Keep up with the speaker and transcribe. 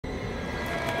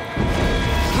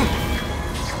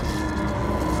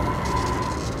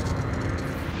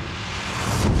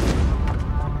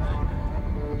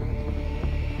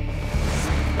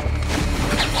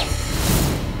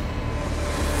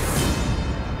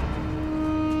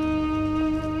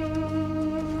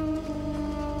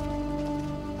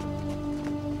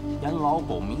老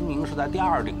狗明明是在第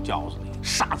2顶轿子里，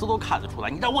傻子都看得出来，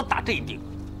你让我打这一顶，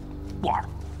不玩了。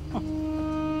哼！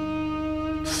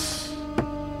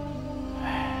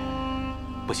哎，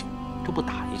不行，这不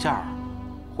打一下，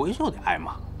回去又得挨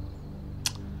骂。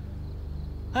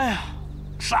哎呀，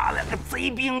杀2个贼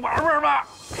兵玩玩吧！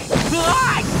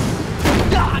哎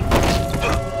呀！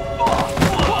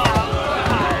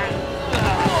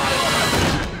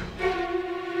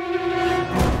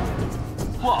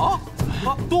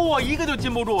 多我一个就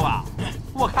禁不住了，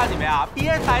我看你们呀，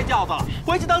别抬轿子了，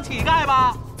回去当乞丐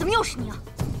吧。怎么又是你啊？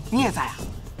你也在啊？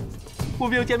我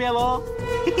们又见面喽！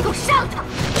给我上他！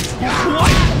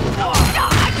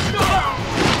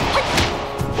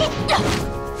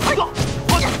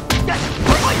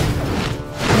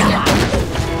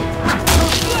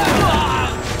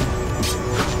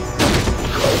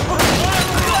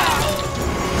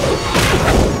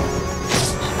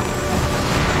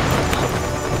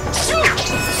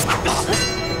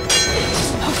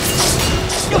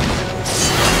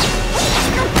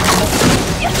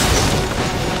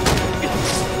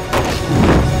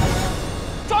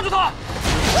抓住他！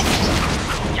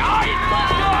呀！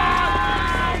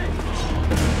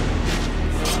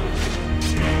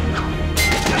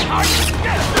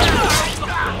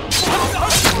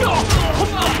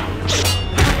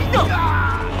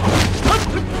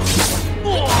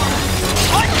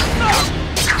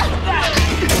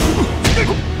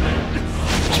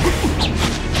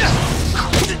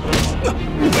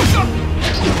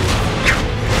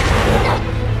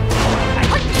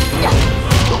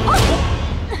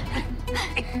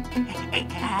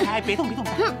哎，别动，别动！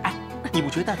哎，你不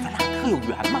觉得咱俩特有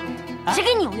缘吗？谁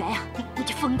跟你有缘呀？你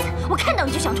这疯子，我看到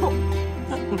你就想吐。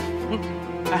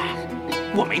哎，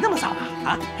我没那么脏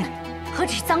吧？啊？何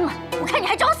止是脏啊！我看你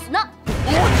还找死呢！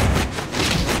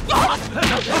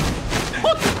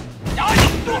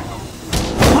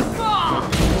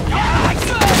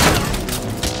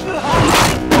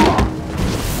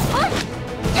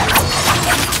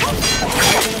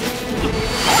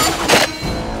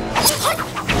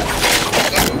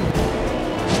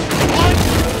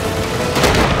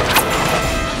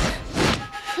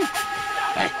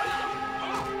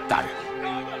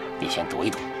先躲一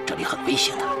躲，这里很危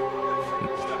险的。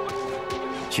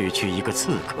区区一个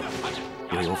刺客，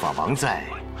又有法王在，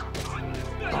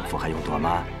老夫还用躲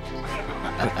吗？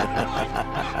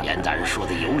严大人说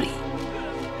的有理，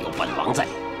有本王在，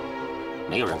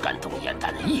没有人敢动严大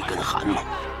人一根汗毛。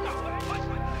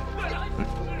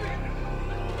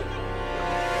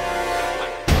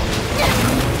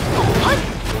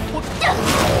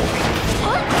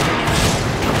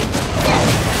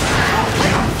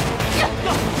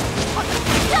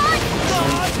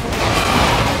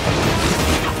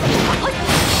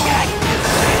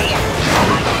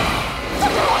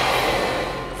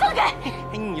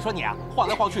你说你啊，晃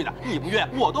来晃去的，你不晕，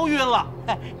我都晕了。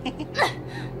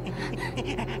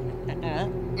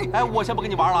哎，我先不跟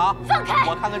你玩了啊！放开！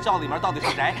我看看轿子里面到底是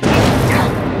谁。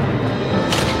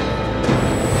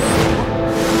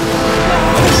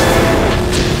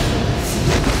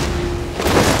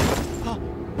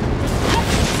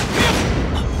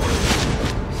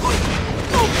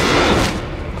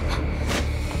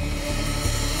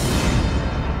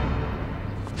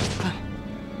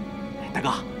大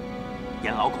哥，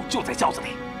严老狗就在轿子里。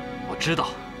我知道，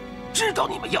知道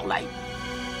你们要来，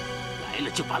来了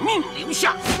就把命留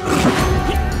下。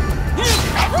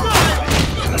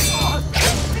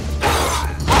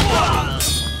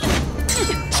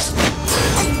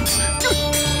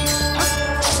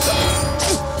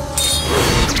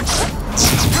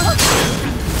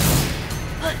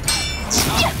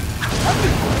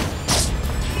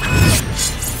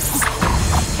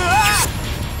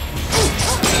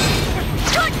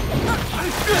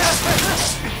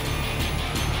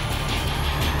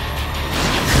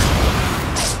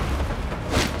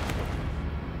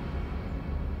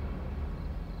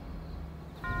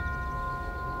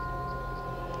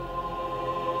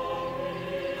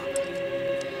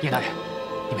叶大人，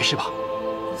你没事吧？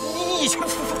一群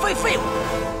废物！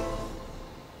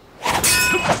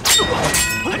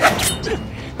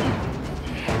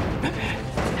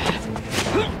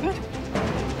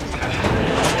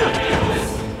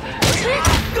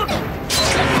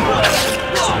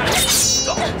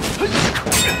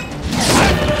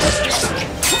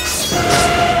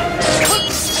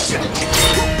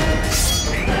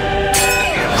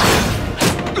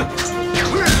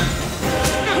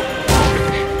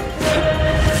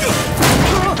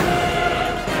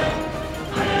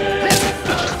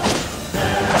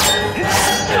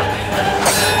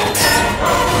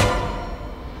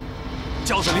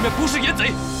轿子里面不是严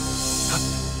贼，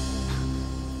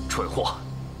蠢货，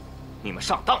你们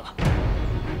上当了。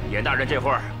严大人这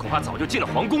会儿恐怕早就进了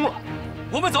皇宫了。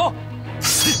我们走。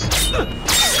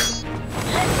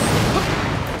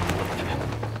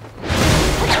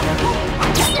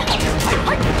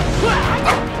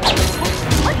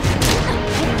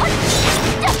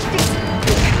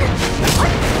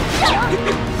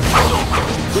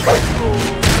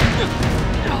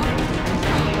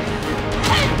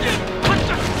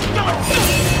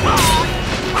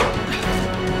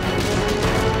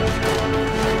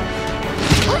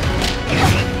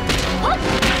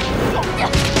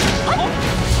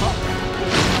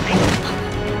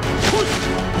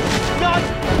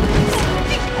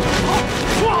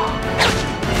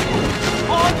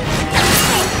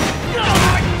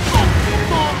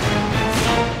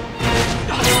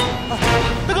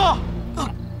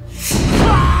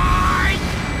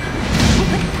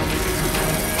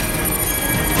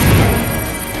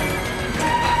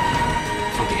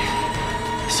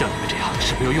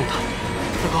没有用它，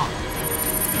大哥。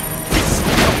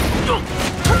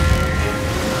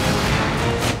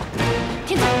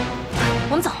天子，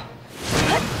我们走。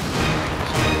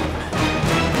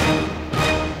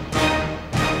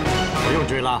不用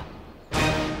追了，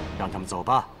让他们走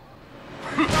吧。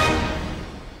哼。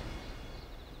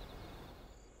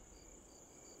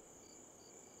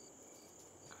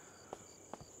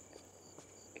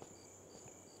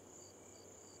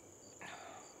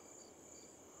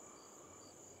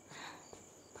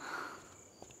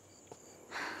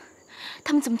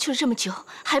 他们怎么去了这么久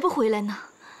还不回来呢？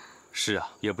是啊，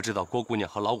也不知道郭姑娘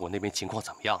和老五那边情况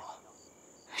怎么样了。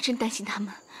真担心他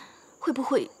们会不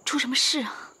会出什么事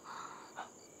啊！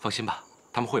放心吧，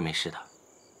他们会没事的。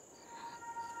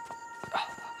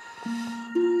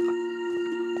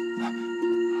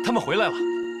他们回来了。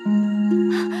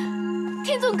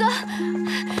天总哥，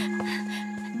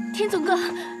天总哥，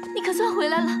你可算回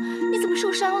来了！你怎么受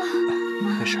伤了？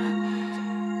没事。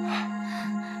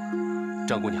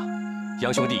张姑娘。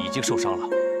 杨兄弟已经受伤了，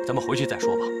咱们回去再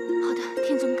说吧。好的，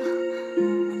天宗哥，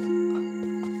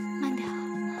慢点。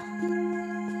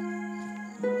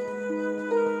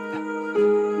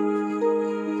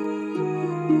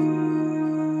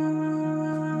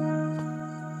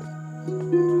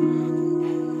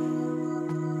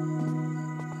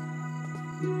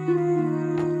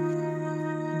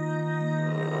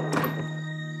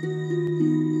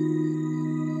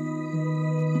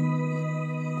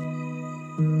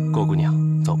郭姑娘，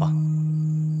走吧。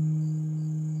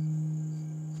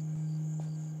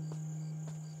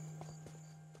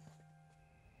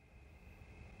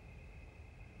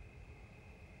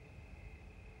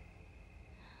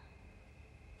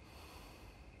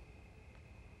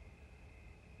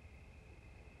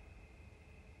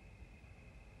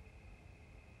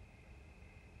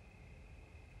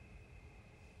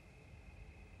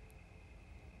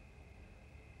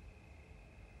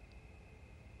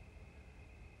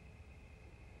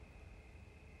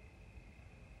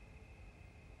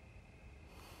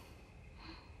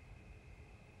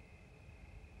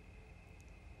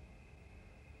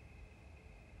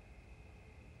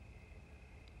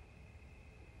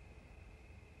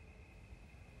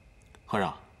和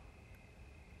尚，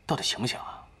到底行不行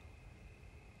啊？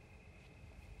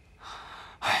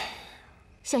唉，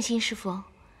向心师傅，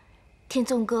天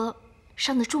纵哥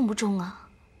伤得重不重啊？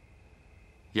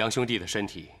杨兄弟的身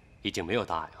体已经没有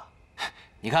大碍了。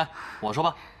你看，我说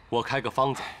吧，我开个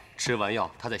方子，吃完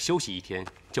药他再休息1天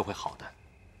就会好的。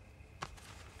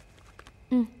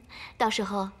嗯，到时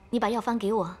候你把药方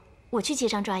给我，我去结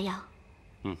账抓药。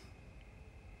嗯，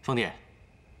兄弟，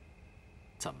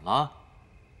怎么了？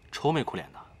 愁眉苦脸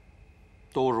的，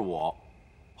都是我，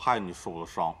害你受了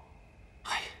伤。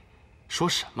哎，说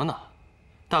什么呢？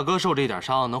大哥受这点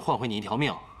伤能换回你一条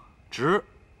命，值。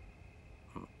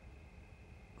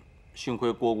幸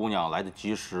亏郭姑娘来得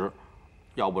及时，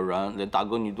要不然连大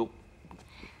哥你都……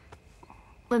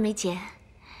文梅姐，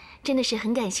真的是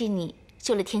很感谢你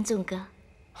救了天纵哥。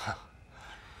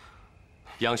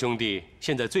杨兄弟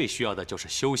现在最需要的就是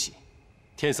休息，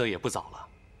天色也不早了，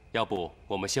要不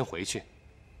我们先回去。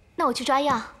 那我去抓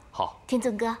药。好，天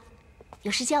纵哥，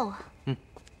有事叫我。嗯。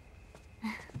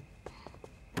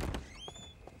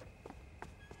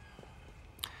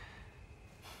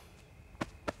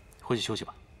回去休息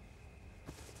吧。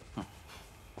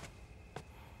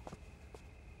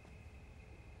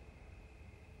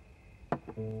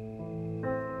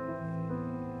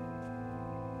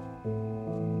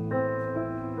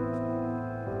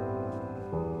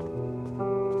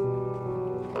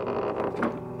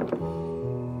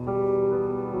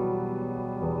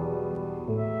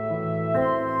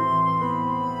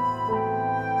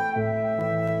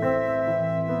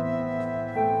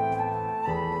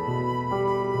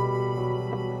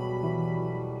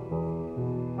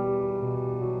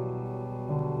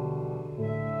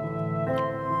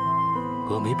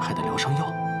峨眉派的疗伤药。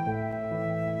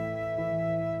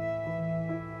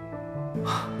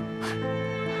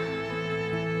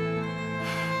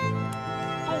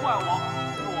都怪我，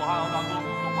是我害了大哥，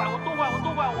都怪我，都怪我，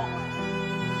都怪我，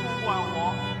都怪我，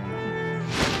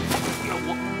怨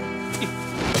我，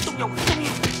都怨我，都怨我，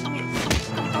都怨我，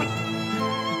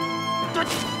都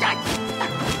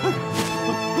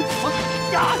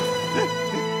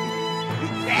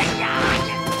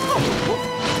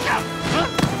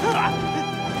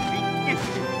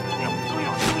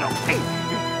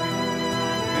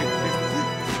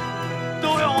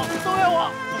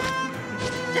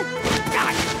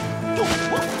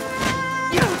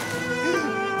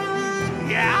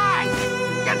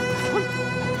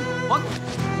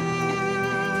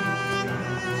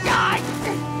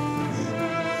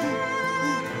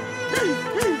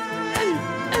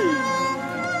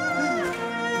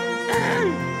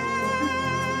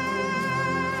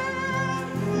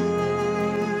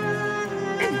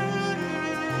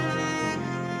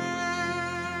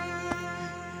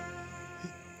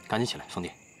赶紧起来，兄弟。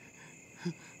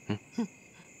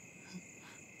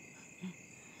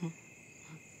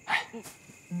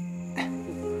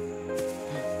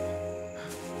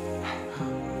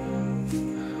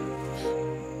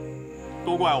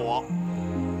都怪我，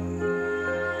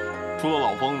除了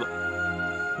老疯子，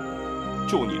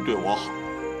就你对我好，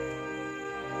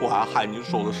我还害你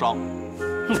受了伤。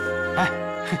哼，哎，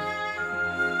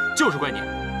就是怪你，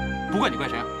不怪你怪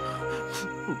谁啊？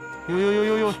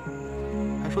哟，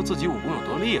还说自己武功有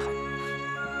多厉害，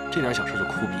这点小事就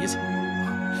哭鼻子，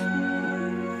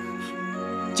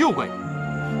就怪你，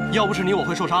要不是你我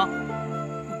会受伤。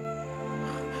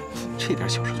这点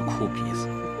小事就哭鼻子，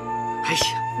哎呀！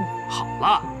好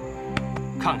了，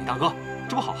看看你大哥，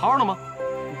这不好好的吗？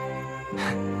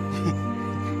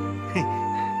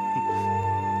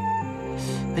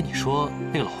哎，你说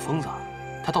那个老疯子，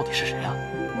他到底是谁啊？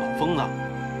老疯子，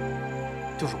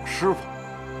就是我师傅。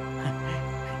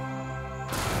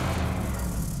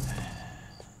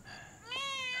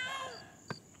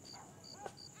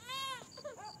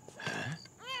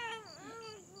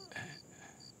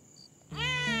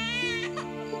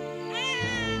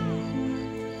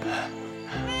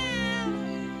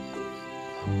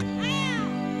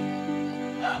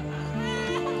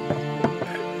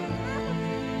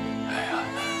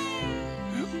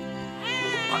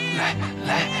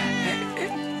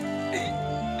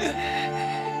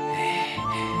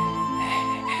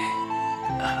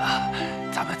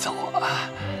咱们走啊！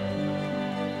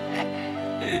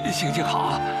行行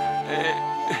好，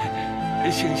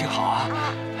行行好啊！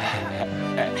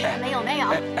没有，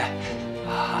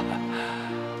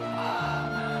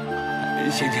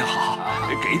行行好，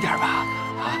给点吧，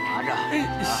啊，拿着，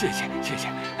谢谢，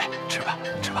哎，吃吧，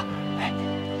哎，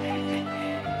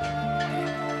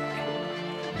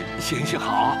行行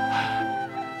好，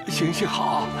行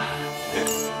好，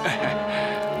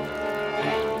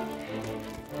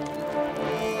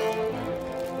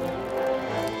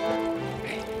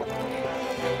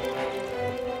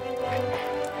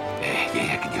爷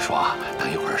爷跟你说啊，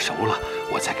等一会儿熟了，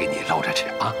我再给你捞着吃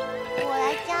啊。我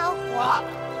来加火。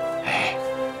哎，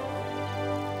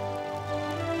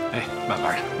慢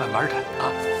慢的啊。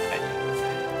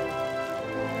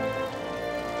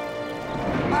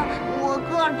我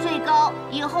个儿最高，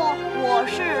以后我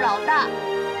是老大，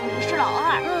你是老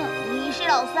二，你是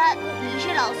老三，你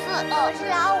是老四，我是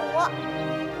老五。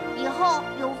以后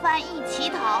有饭一起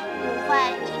讨，有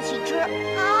饭一起吃。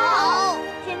好，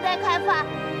现在开饭。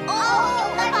有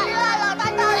饭吃了，老大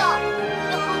到了。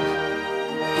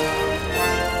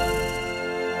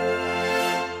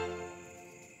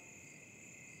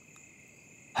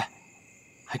哎，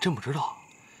还真不知道，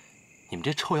你们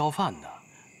这臭要饭的，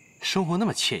生活那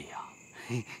么惬意啊！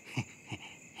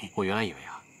我原来以为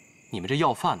啊，你们这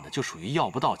要饭的就属于要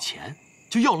不到钱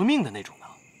就要了命的那种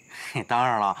呢。当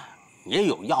然了，也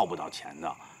有要不到钱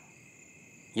的。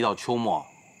一到秋末，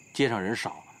街上人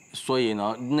少，所以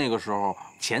呢，那个时候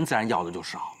钱自然要的就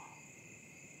少。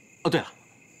哦，对了，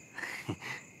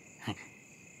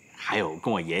还有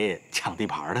跟我爷爷抢地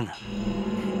盘的呢。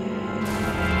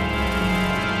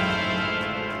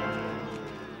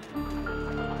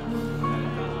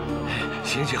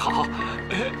行好，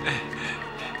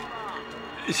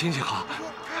行好，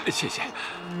谢谢。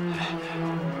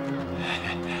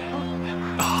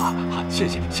好，谢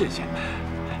谢。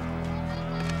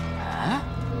啊，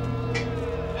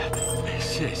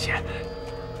谢谢。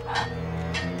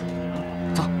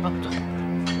走。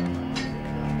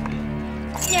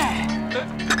耶！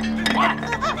滚！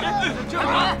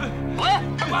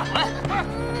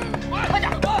快点！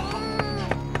滚！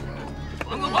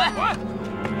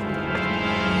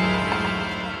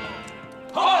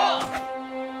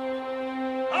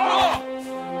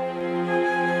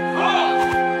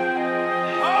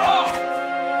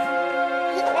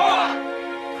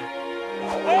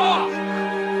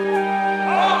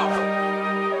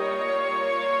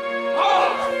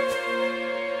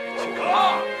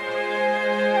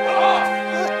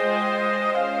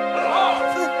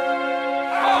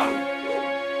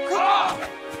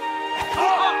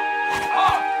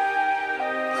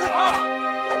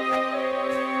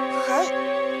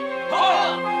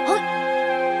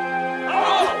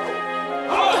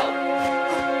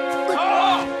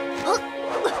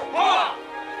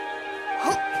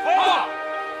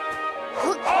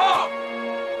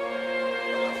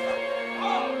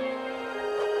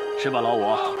是吧，老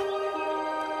五？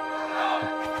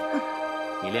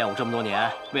你练武这么多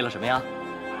年，为了什么呀？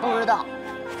不知道。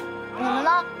你们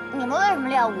呢？你们为什么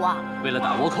练武啊？为了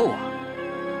打倭寇啊！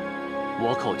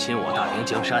倭寇侵我大明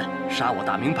江山，杀我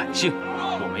大明百姓，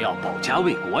我们要保家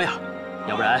卫国呀！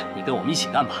要不然你跟我们一起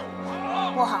干吧。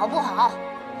不好不好！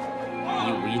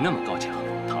你武艺那么高强，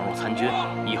倘若参军，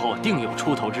以后定有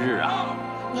出头之日啊！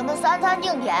你们3餐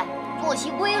定点，作息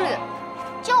规律，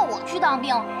叫我去当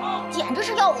兵，简直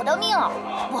是要我的命！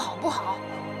不好不好！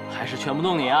还是劝不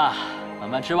动你啊，慢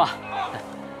慢吃吧。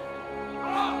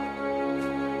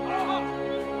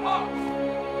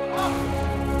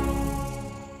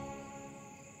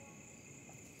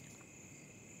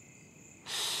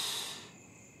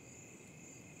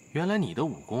原来你的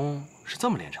武功是这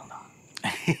么练成的。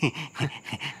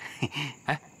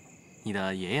哎，你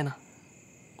的爷爷呢？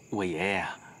我爷爷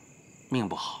啊，命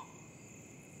不好，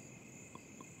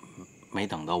没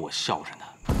等到我孝顺他。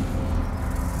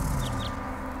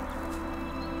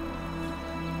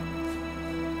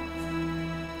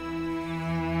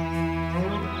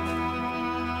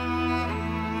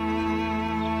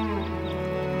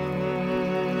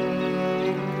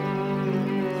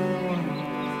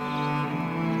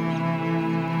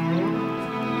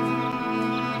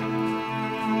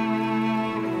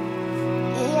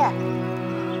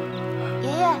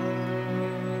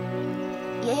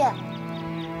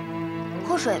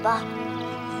喝水吧。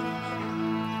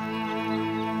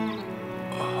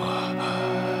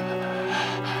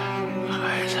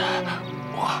孩子，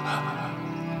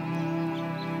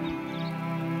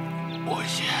我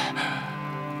先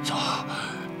走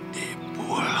一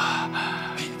步了，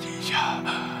底下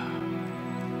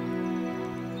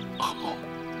好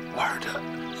玩的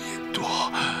也多，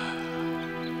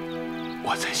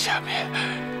我在下面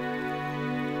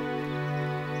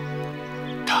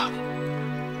等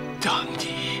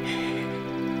你。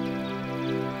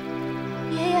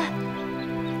爷爷，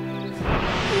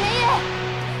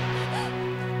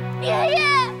爷爷，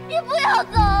你不要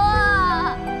走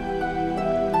啊！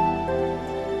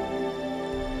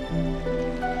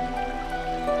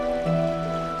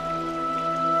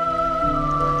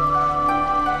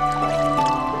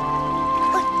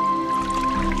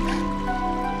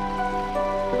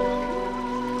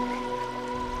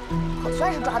可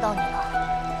算是抓到你了。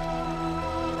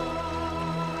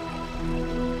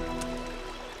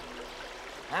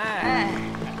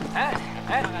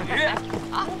有鱼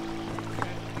啊！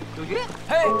有鱼！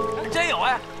嘿，真有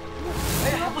哎！哎，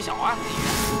还不小啊！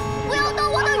不要动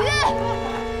我的鱼！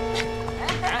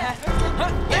哎，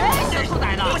小兔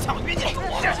崽子！我抢鱼，你躲！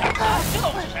知道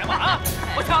我是谁吗？啊！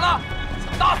我抢了，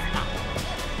打死他！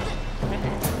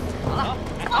好了，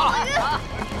还我鱼！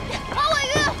还我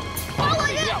鱼！还我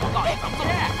鱼！我告诉你，怎么做？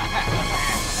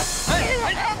还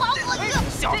我鱼！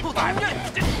小兔崽子！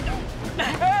哎，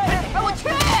我去！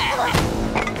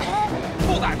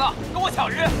兔崽子，跟我抢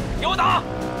鱼，给我打！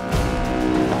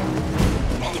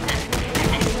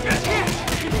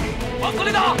往死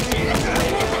里打！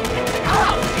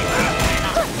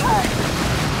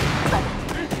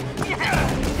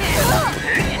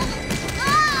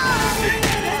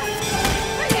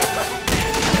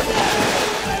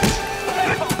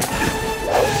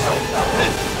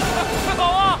快走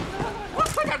啊！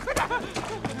快点，快点！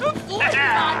扶我一把！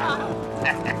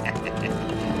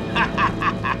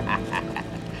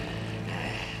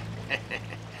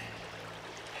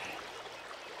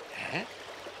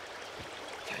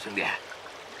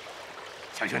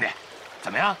小兄弟，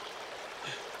怎么样？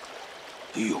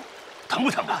哎呦，疼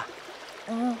不疼啊？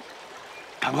嗯。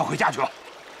赶快回家去吧，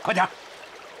快点。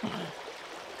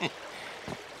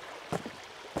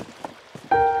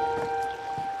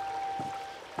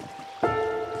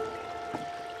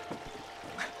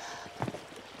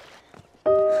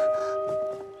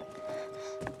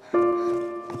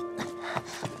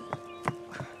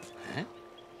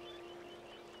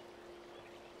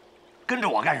跟着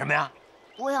我干什么呀？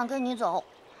我想跟你走。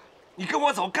你跟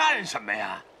我走干什么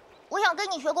呀？我想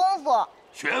跟你学功夫。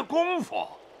学功夫？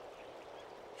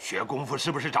学功夫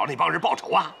是不是找那帮人报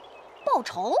仇啊？报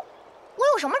仇？我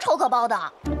有什么仇可报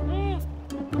的？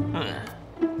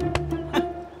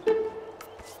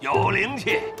有灵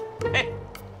气。哎，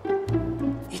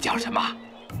你叫什么？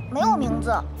没有名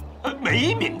字。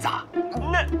没名字？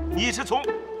那你是从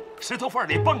石头缝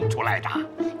里蹦出来的？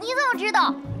你怎么知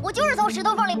道？我就是从石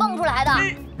头缝里蹦出来的。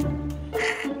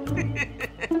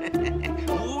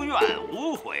无怨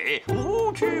无悔，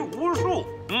无拘无束。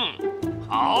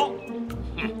好，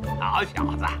好小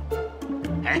子。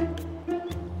哎，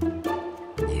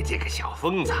你这个小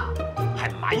疯子还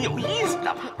蛮有意思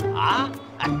的嘛！啊，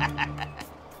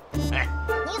哎，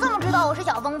你怎么知道我是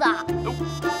小疯子？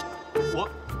我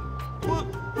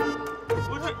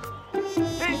不是，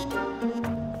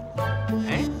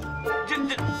哎，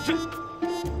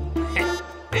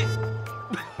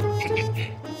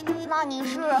那你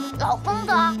是老疯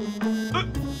子？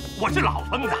我是老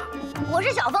疯子。我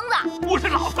是小疯子。我是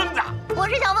老疯子。我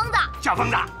是小疯子。小疯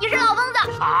子。你是老疯子。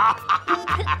好，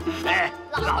哎，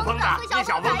老疯子跟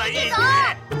小疯子一起走。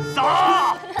走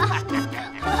了，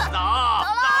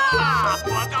我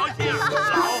高兴。老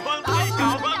疯子跟小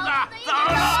疯子走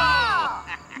了。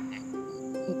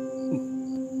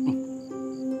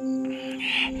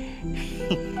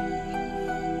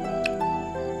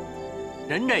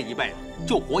人这一辈子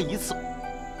就活一次，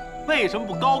为什么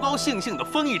不高高兴兴的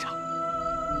疯一场？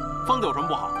疯的有什么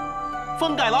不好？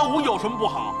疯盖老虎有什么不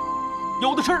好？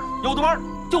有的吃，有的玩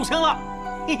就行了。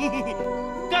嘿嘿嘿嘿，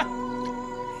干！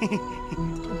嘿嘿。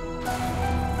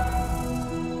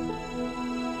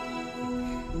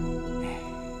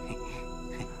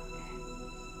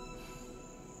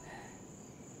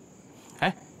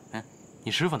哎，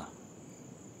你师傅呢？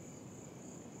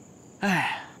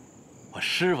哎，我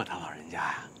师傅他老人家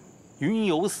呀，云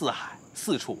游四海，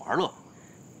四处玩乐，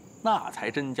那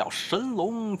才真叫神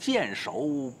龙见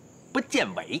首不见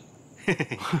尾。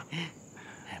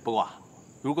不过啊，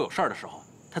如果有事儿的时候，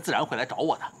他自然会来找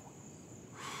我的。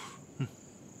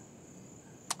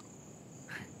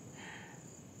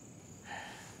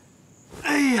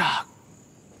哎呀，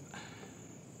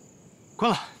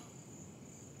关了，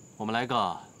我们来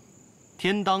个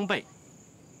天当被，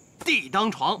地当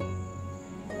床，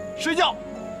睡觉。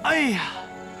哎呀，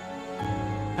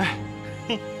哎，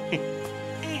嘿嘿，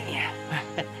哎呀，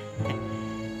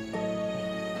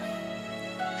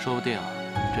说不定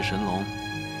这神龙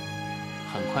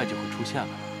很快就会出现了。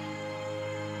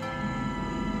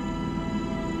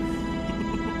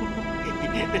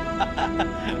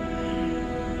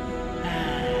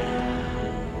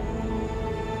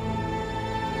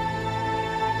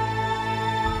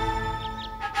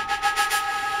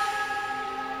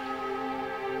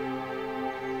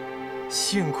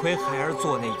幸亏孩儿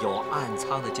坐那有暗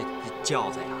仓的这轿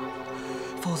子呀，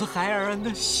否则孩儿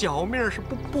那小命是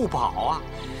不保啊！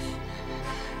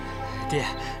爹，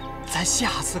咱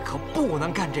下次可不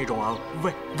能干这种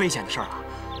危险的事儿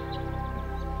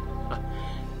了。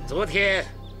昨天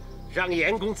让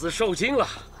严公子受惊了。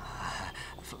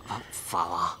法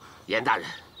王，严大人，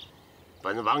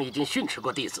本王已经训斥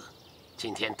过弟子，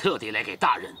今天特地来给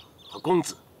大人和公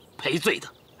子赔罪的。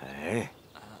哎。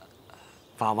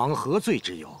法王何罪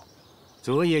之有？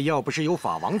昨夜要不是有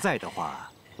法王在的话，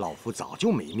老夫早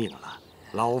就没命了。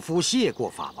老夫谢过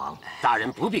法王。大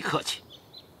人不必客气，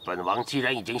本王既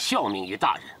然已经效命于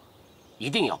大人，一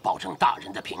定要保证大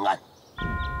人的平安。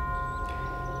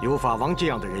有法王这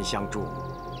样的人相助，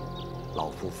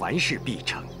老夫凡事必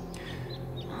成。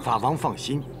法王放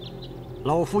心，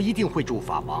老夫一定会助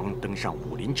法王登上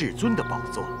武林至尊的宝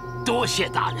座。多谢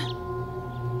大人。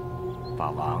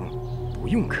法王不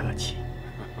用客气。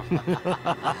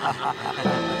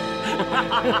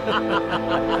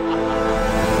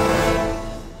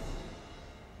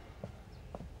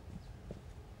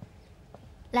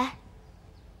来，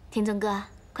天宗哥，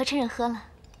快趁热喝了。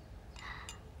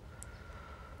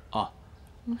哦，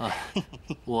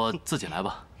我自己来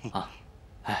吧。啊，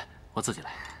哎，我自己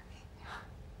来。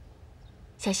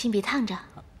小心别烫着。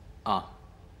啊。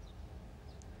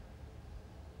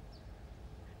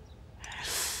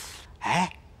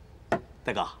哎，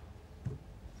大哥。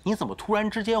你怎么突然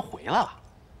之间回来了？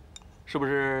是不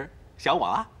是想我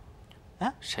了？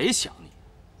啊？谁想你？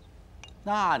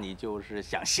那你就是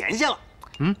想闲下了。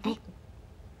嗯。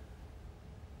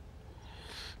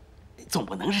总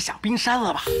不能是想冰山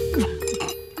了吧？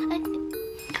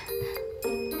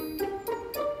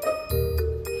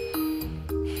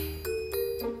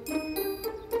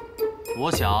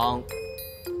我想，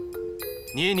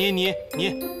你，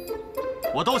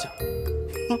我都想。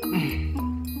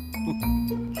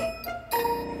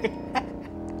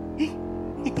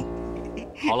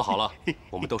好了，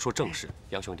我们都说正事。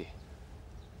杨兄弟，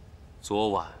昨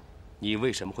晚你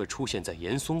为什么会出现在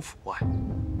严嵩府外？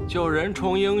救人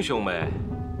充英雄呗。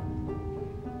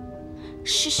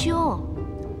师兄，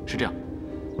是这样，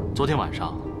昨天晚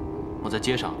上我在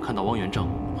街上看到汪元正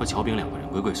和乔炳两个人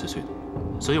鬼鬼祟祟的，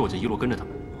所以我就一路跟着他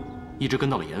们，一直跟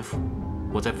到了严府。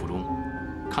我在府中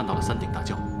看到了3顶大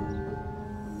轿。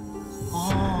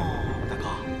哦，大哥，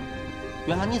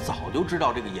原来你早就知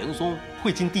道这个严嵩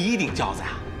会进第1顶轿子呀？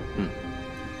嗯，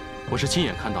我是亲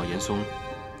眼看到严嵩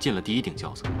进了第1顶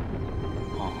轿子。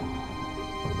哦，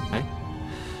哎，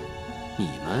你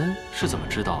们是怎么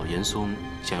知道严嵩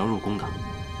想要入宫的？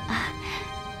啊，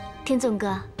天纵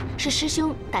哥，是师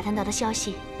兄打探到的消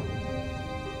息。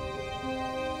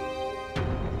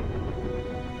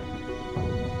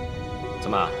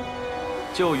怎么，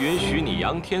就允许你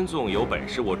杨天纵有本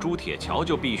事，我朱铁桥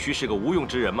就必须是个无用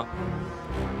之人吗？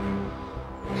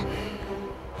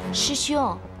师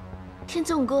兄，天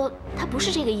纵哥他不是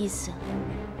这个意思。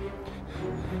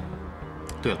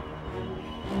对了，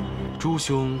朱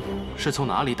兄是从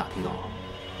哪里打听到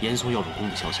严嵩要入宫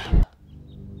的消息的？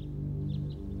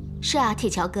是啊，铁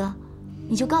桥哥，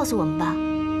你就告诉我们吧，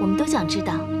我们都想知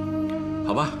道。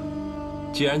好吧，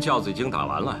既然轿子已经打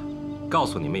完了，告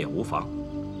诉你们也无妨。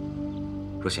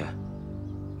若贤，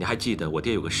你还记得我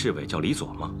爹有个侍卫叫李佐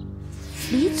吗？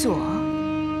李佐？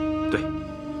对。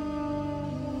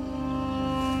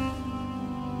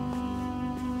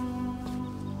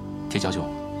铁桥兄，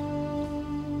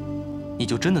你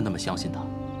就真的那么相信他？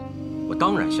我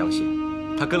当然相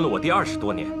信，他跟了我爹20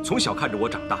多年，从小看着我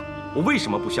长大，我为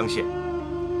什么不相信？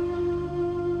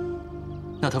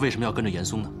那他为什么要跟着严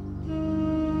嵩呢？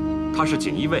他是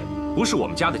锦衣卫，不是我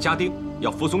们家的家丁，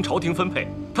要服从朝廷分配，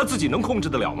他自己能控制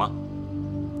得了吗？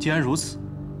既然如此，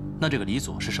那这个李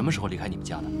佐是什么时候离开你们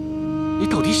家的？你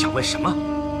到底想问什么？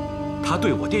他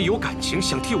对我爹有感情，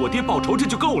想替我爹报仇，这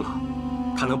就够了。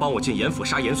他能帮我进严府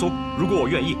杀严嵩，如果我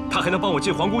愿意，他还能帮我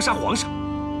进皇宫杀皇上。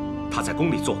他在宫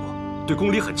里做过，对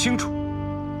宫里很清楚。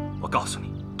我告诉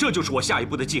你，这就是我下一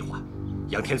步的计划。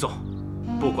杨天纵，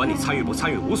不管你参与不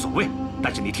参与无所谓，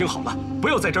但是你听好了，不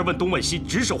要在这儿问东问西，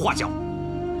指手画脚。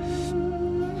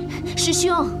师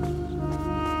兄，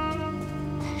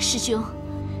师兄，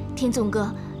天纵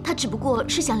哥他只不过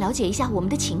是想了解一下我们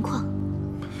的情况。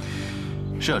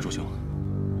是啊，朱兄，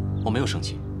我没有生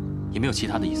气，也没有其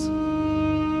他的意思。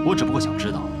我只不过想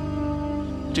知道，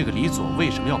这个李佐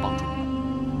为什么要帮助你？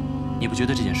你不觉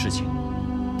得这件事情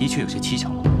的确有些蹊跷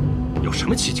吗？有什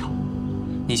么蹊跷？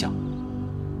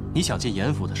你想进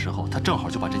严府的时候，他正好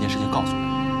就把这件事情告诉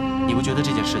你，你不觉得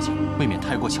这件事情未免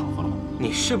太过巧合了吗？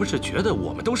你是不是觉得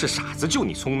我们都是傻子，就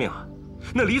你聪明啊？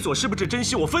那李佐是不是真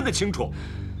心？我分得清楚。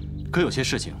可有些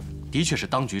事情的确是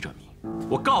当局者迷。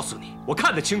我告诉你，我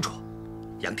看得清楚。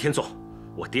杨天纵，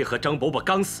我爹和张伯伯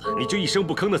刚死，你就一声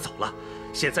不吭地走了。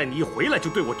现在你一回来就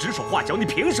对我指手画脚，你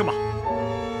凭什么？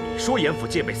你说严府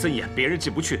戒备森严，别人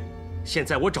进不去。现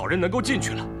在我找人能够进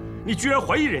去了，你居然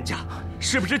怀疑人家，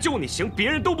是不是就你行，别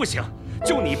人都不行？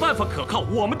就你办法可靠，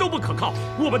我们都不可靠，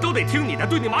我们都得听你的，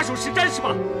对你马首是瞻是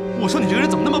吧？我说你这个人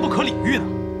怎么那么不可理喻呢？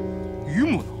榆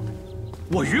木脑袋！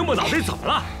我榆木脑袋怎么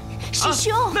了？师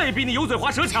兄，那也比你油嘴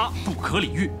滑舌强。不可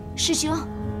理喻！师兄，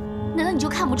难道你就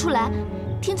看不出来，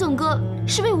天纵哥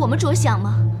是为我们着想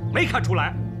吗？没看出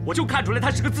来，我就看出来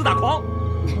他是个自大狂。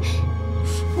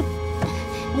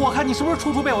我看你是不是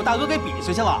处处被我大哥给比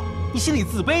下去了？你心里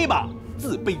自卑吧？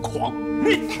自卑狂！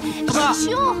你师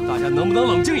兄，大家能不能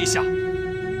冷静一下？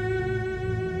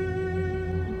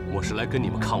我是来跟你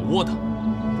们抗倭的，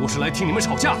不是来听你们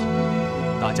吵架的。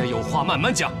大家有话慢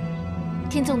慢讲。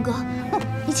天纵哥，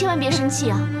你千万别生气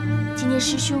啊！今天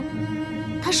师兄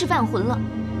他是犯浑了。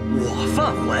我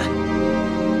犯浑？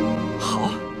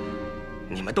好，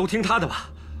你们都听他的吧。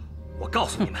我告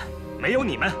诉你们，没有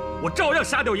你们，我照样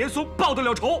杀掉严嵩，报得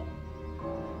了仇。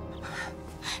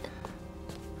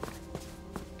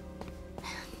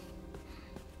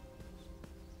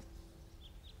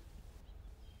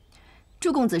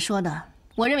朱公子说的，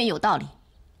我认为有道理。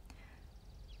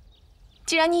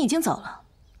既然你已经走了，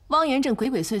汪元正鬼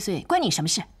鬼祟祟，关你什么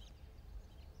事？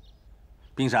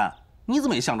冰山，你怎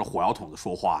么也向着火药桶子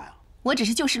说话呀？我只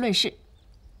是就事论事。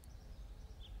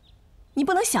你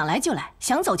不能想来就来，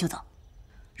想走就走。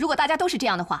如果大家都是这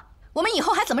样的话，我们以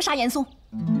后还怎么杀严嵩？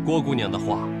郭姑娘的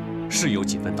话是有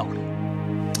几分道理。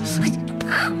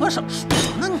可什么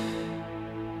呢你？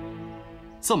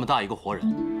这么大一个活人，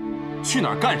去哪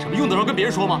儿干什么？用得着跟别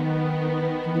人说吗？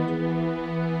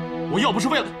我要不是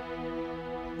为了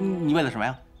你为了什么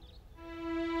呀？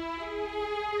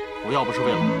我要不是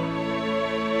为了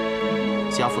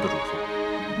家父的嘱咐，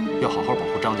要好好保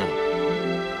护张家的人。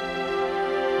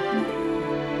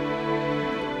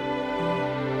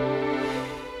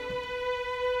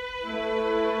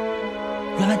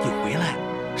原来你回来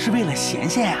是为了贤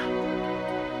贤呀！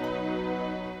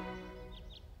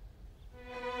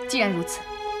既然如此，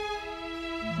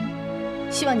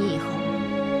希望你以后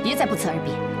别再不辞而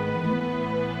别。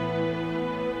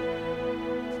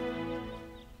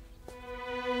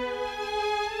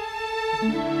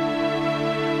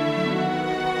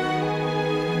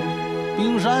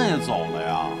冰山也走了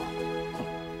呀。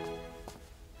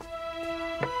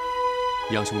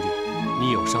杨兄弟，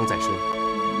你有伤在身，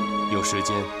有时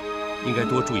间应该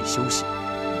多注意休息。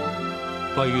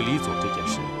关于李佐这件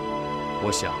事，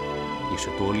我想你是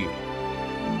多虑了。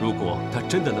如果他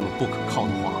真的那么不可靠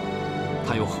的话，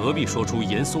他又何必说出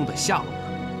严嵩的下落呢？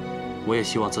我也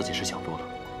希望自己是想多了。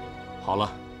好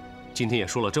了，今天也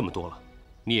说了这么多了，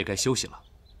你也该休息了。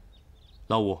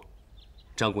老五，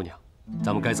张姑娘，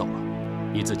咱们该走了，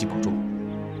你自己保重。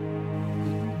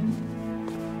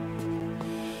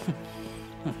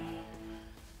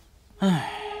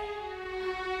唉，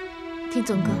天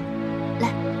纵哥，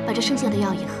来，把这剩下的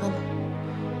药也喝了。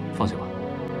放心吧。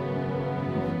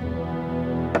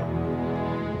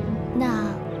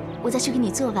那我再去给你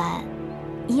做碗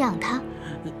营养汤，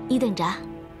你等着。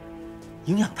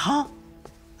营养汤？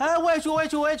哎，我也去。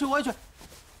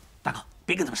大哥，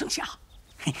别跟他们生气啊！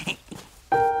嘿嘿。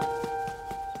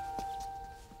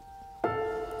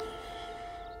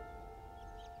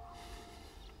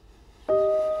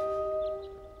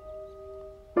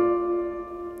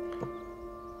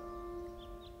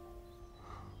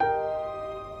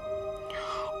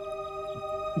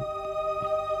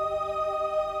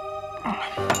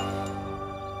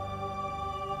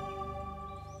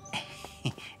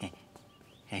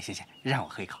行，让我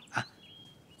喝一口啊！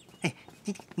哎，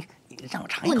你让我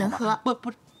尝一口嘛！不能喝，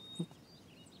不，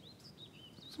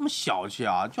这么小气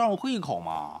啊！就让我喝一口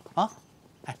嘛！啊，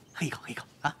哎，喝一口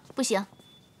啊！不行。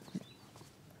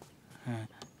哎，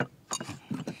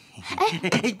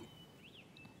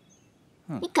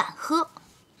你敢喝？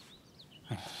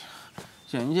哎呀，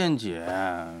简简姐，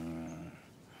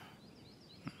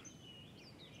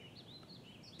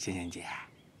简姐。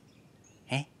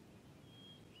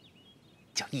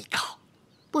就一口，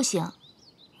不行。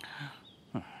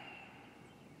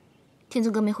天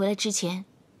纵哥没回来之前，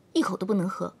一口都不能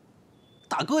喝。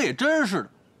大哥也真是的，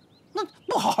那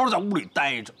不好好在屋里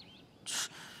待着，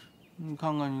你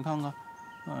看看，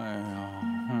哎呀，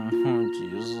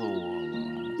急死我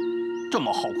了！这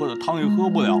么好喝的汤也喝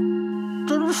不了，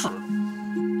真是。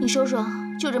你说说，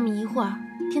就这么一会儿，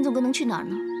天纵哥能去哪儿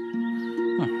呢？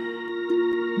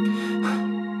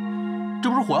这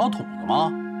不是火药桶子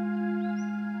吗？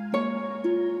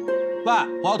喂，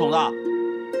火药桶子，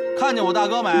看见我大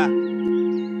哥没？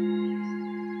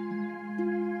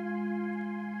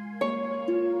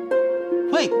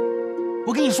喂，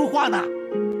我跟你说话呢。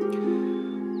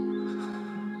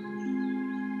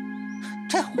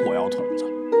这火药桶子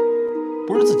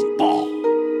不是自己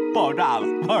爆炸了，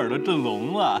把耳朵震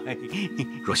聋了。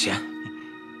若仙，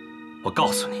我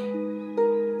告诉你，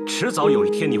迟早有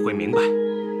一天你会明白，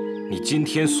你今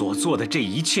天所做的这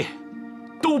一切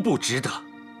都不值得。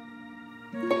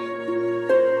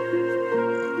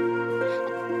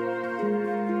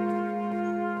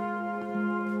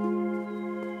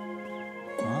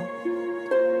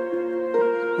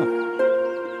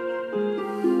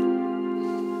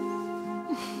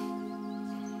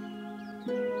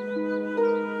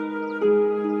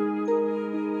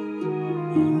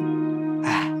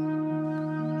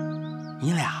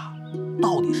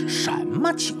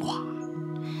情话，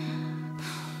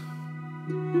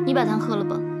你把汤喝了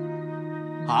吧。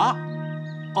啊？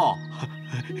哦，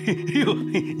哟，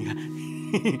你看，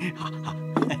好。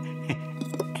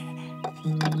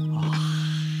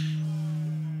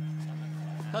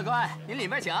客官，您里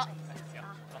面请。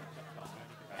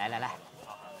来，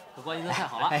客官，您都菜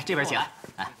好了。哎，这边请。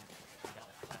哎。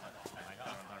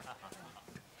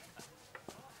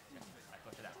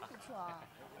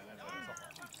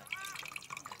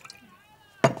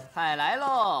菜来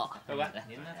喽！客官，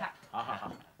您的菜。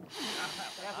好。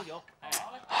大家喝酒。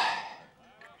好。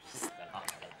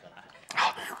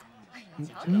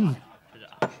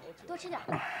多吃点。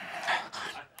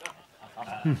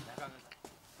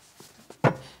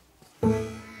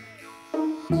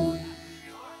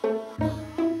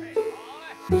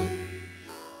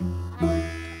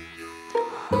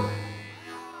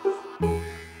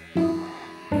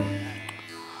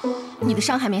你的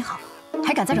伤还没好，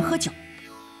还敢在这喝酒？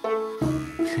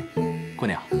姑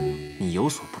娘，你有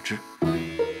所不知，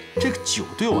这个酒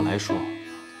对我来说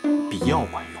比药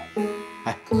管用。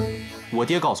哎，我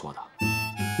爹告诉我的，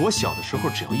我小的时候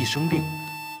只要一生病，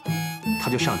他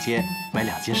就上街买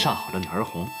2斤上好的女儿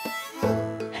红，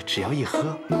只要一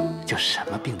喝，就什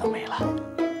么病都没了。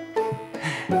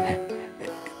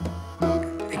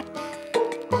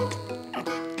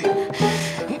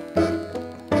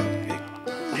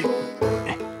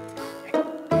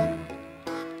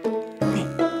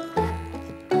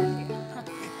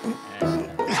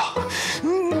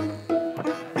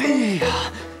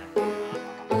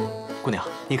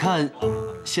你看，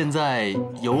现在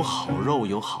有好肉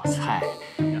有好菜，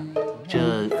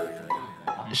这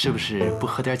是不是不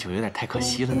喝点酒有点太可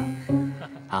惜了呢？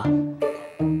啊？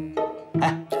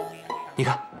哎，你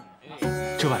看，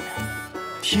这外面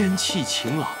天气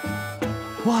晴朗，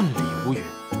万里无云。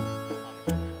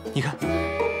你看，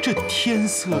这天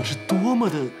色是多么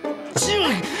的静。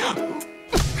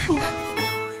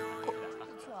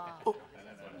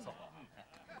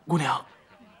姑娘，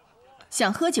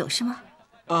想喝酒是吗？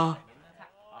啊。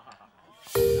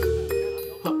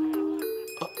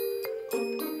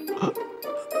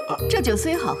这酒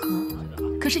虽好喝，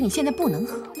可是你现在不能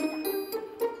喝，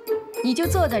你就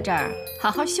坐在这儿好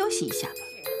好休息一下吧。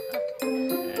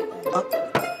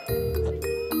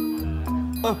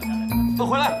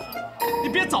回来，你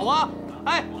别走啊！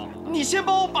哎，你先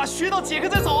帮我把穴道解开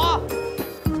再走啊！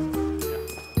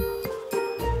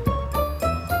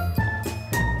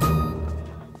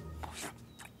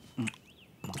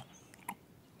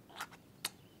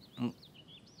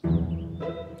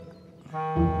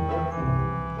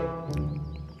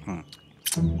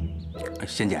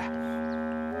仙姐，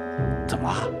怎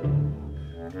么了？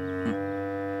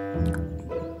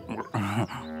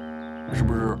是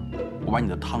不是我把你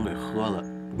的汤给喝了，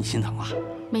你心疼了？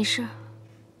没事，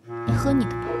你喝你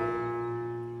的吧。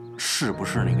是不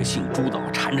是那个姓朱的老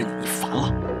缠着你，你烦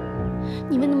了？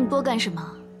你问那么多干什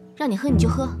么？让你喝你就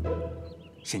喝。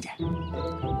仙姐，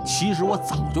其实我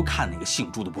早就看那个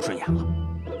姓朱的不顺眼了。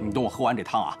你等我喝完这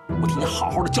汤啊，我替你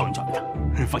好好的教育教育他。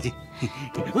放心。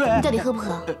你到底喝不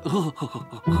喝？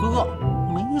喝，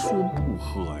没说不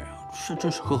喝呀。是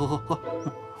真是喝。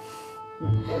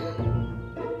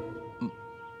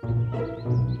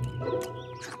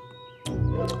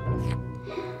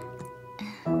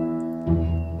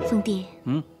凤弟，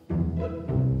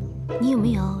你有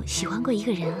没有喜欢过一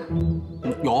个人啊？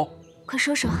有。快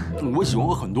说说。我喜欢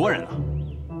过很多人呢，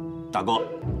大哥，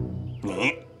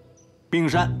你，冰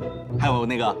山，还有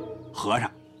那个和尚，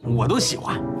我都喜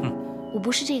欢。我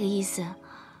不是这个意思，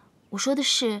我说的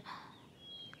是，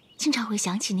经常会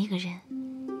想起那个人，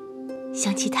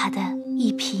想起他的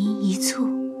一颦一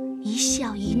蹙、一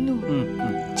笑一怒，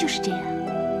就是这样。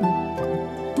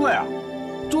对啊，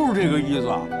就是这个意思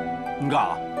啊。你看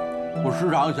啊，我时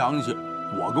常想起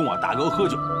我跟我大哥喝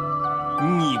酒，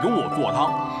你给我做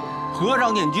汤，和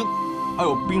尚念经，还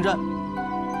有冰山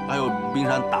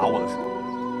打我的时候，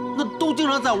那都经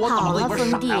常在我脑子里边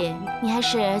闪。好了，凤弟，你还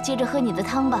是接着喝你的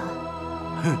汤吧。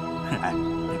哎，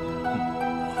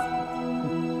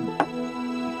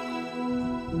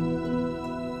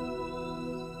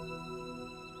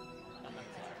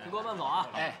请过慢走啊！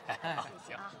哎，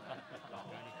行，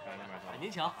您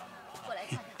请。过来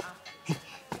看看啊。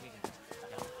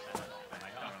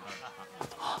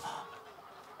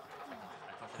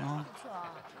不错啊，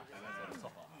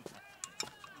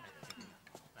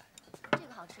这个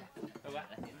好吃。乖乖，来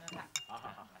您的菜。好，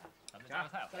咱们加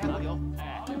菜，再来喝酒。哎。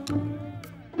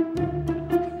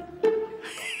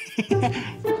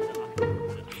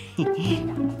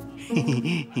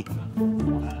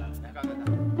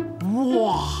哇，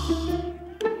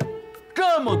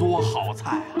这么多好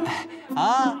菜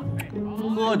啊！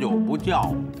喝酒不叫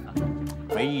我，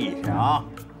没意思啊！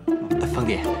凤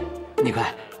弟，你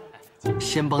快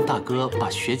先帮大哥把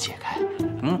穴解开。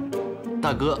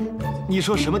大哥，你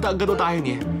说什么大哥都答应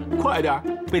你，快点！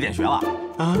被点穴了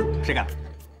啊？谁干的？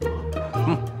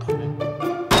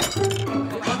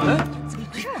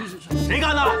谁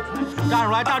干的？站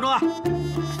出来！站住！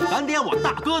敢点我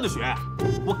大哥的穴，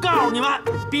我告诉你们，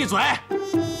闭嘴！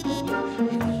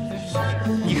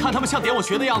你看他们像点我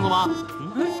穴的样子吗？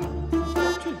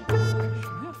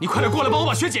你快点过来帮我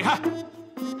把穴解开！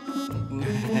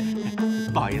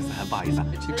不好意思，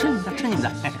趁一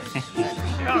下。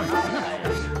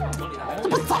这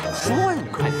不早说呀？你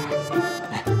快点！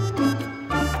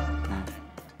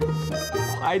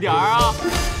快点啊！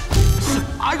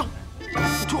哎呦，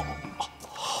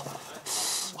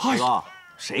大哥，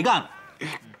谁干的？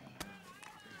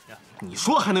你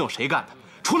说还能有谁干的？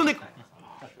除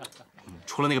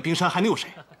了那个冰山，还能有谁？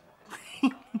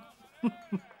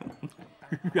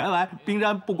原来冰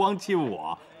山不光欺负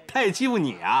我，他也欺负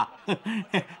你啊！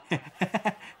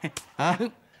啊？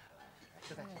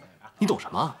你懂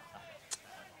什么？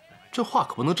这话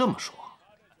可不能这么说。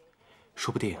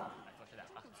说不定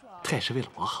他也是为了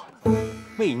我好的。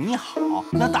为你好？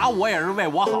那打我也是为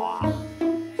我好啊！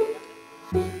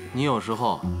你有时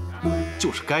候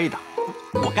就是该打，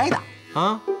我该打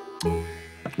啊！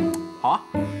好啊，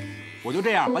我就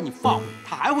这样把你放回去，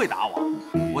他还会打我，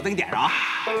我再给你点上啊！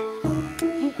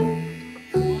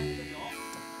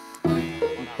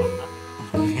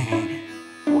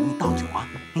我给你倒酒啊！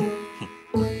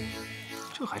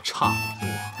这还差不多。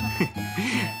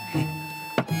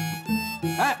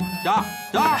哎，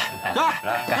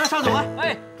来上酒来！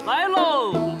哎，来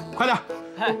喽！快点！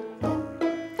哎。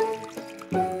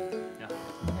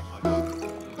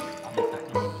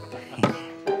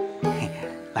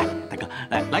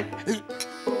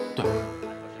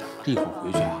这会儿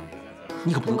回去啊，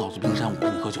你可不能告诉冰山我陪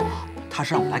你喝酒啊，他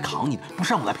是让我来扛你的，不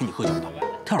是让我来陪你喝酒的。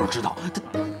他要是知道，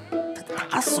他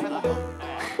打死我。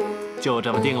就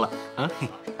这么定了，啊，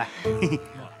来，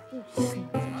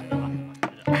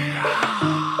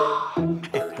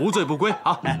不醉不归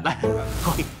啊！来，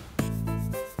喝。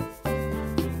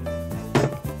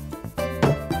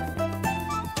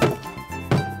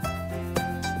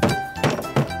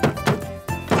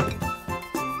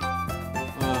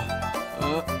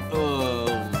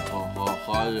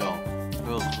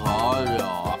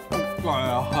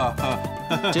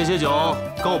这些酒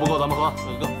够不够咱们喝？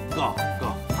够，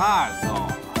太够了。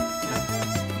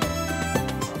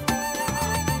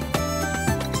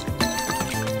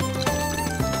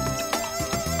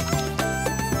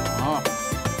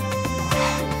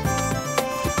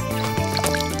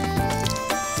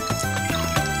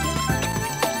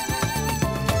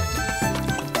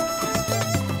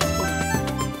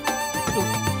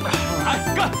来，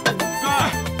干！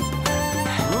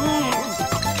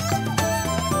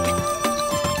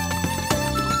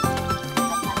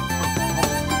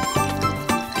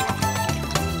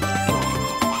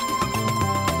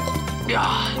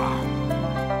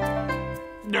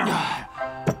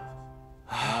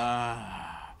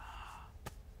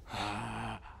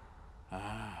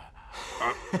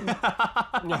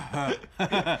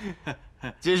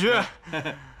继续。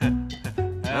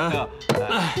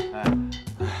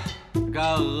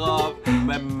干喝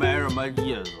没什么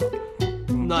意思。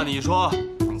那你说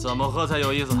怎么喝才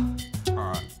有意思？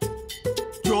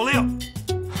酒令。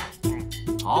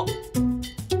好，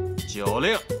酒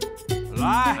令。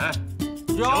来，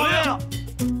酒令。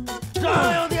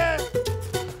上有天，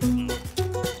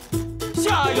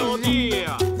下有地。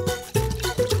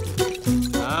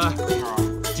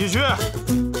继续。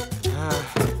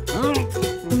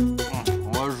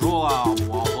我说啊，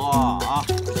我喝啊。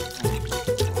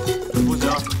不行，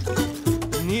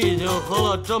你已经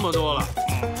喝了这么多了，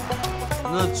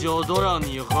那酒都让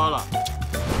你喝了，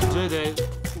这得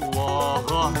我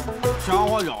喝。抢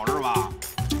我酒是吧？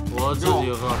我自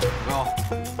己喝。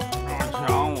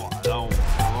抢我的，我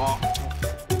喝。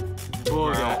不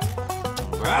给。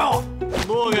给我。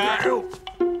不给。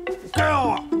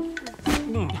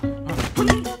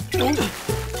给我。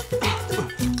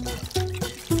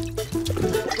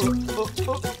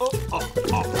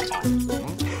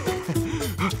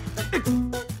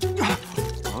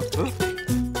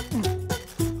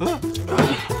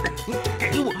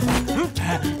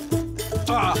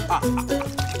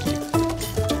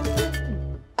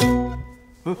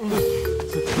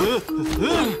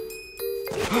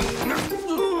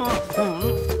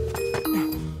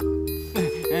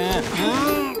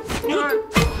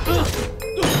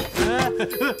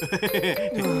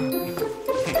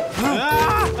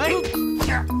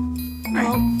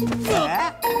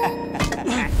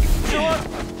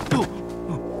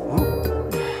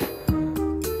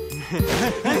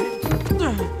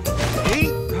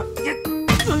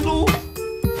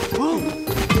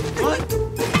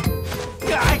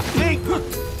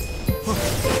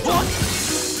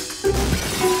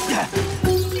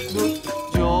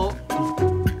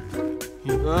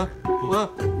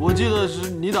我记得是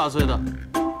你打碎的。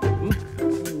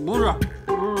不是，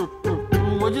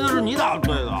我记得是你打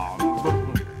碎的。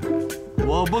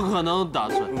我不可能打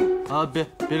碎。啊，别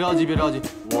着急，别着急，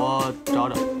我找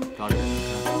找。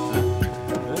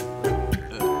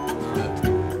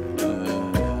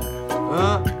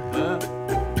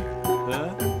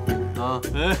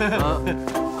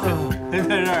在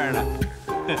这儿呢。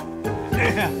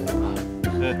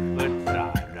我找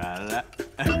着了。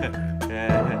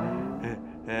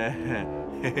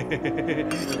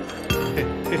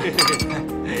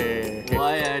我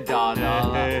也找着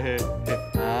了。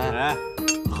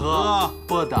喝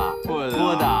不打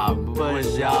不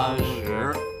相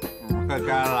识。快干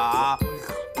了啊！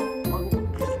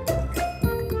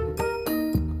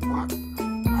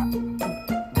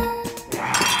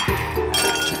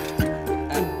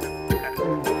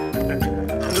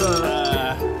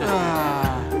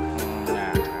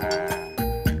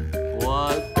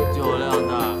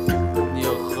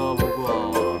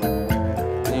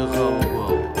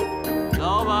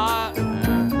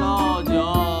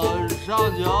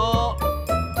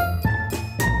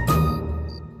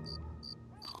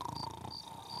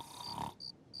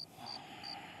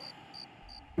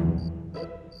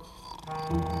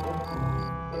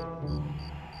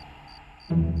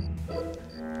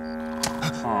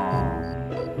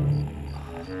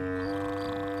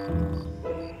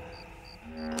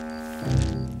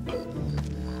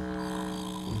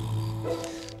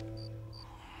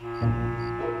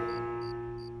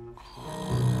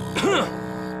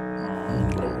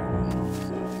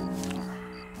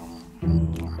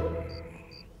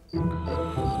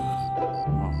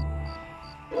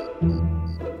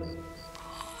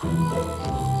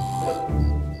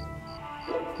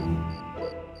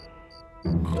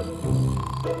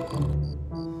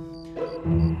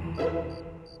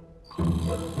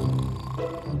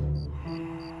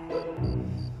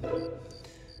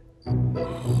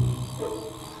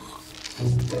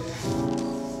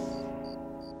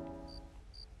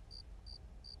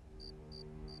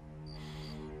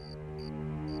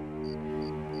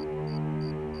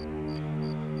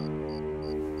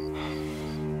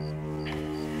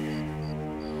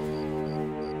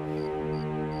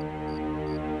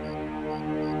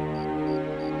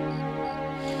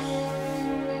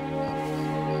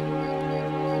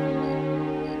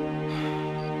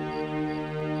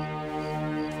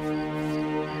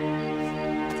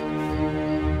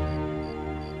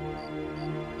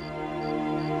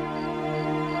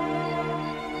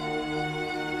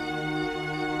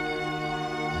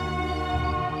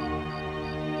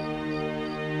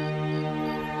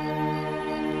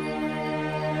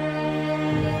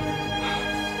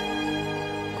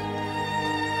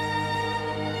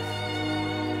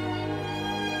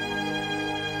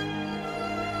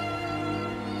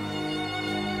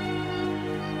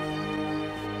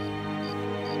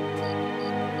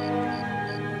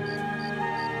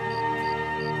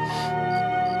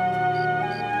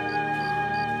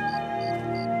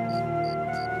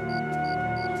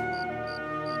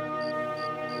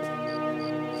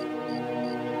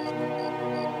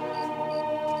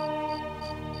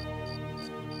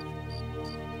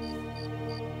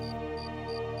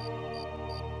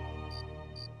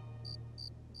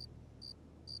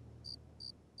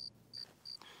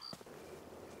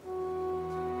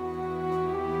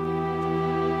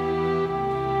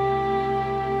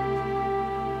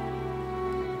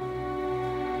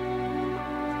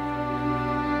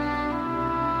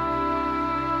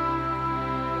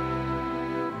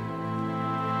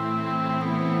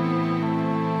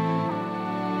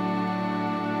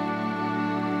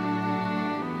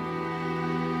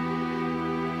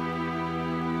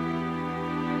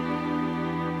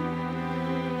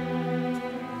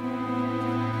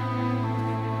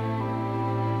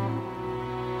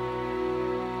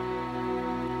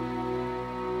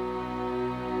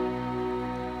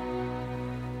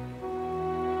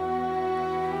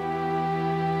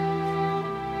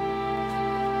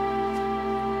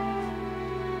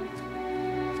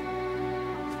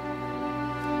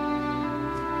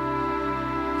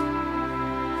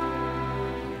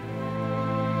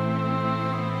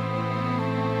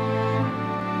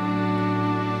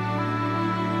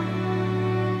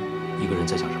人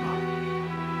在想什么？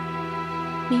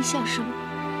没想什么。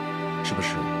是不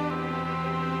是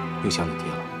又想你爹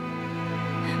了？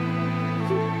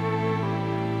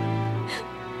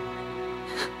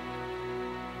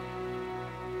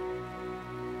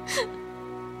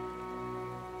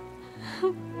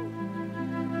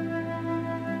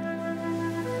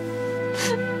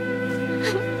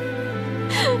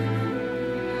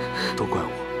都怪我，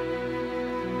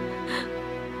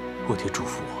我爹嘱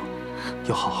咐我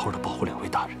要好好的保护2位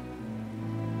大人，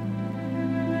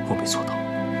我没做到，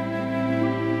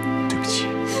对不起。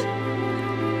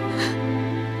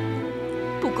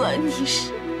不关你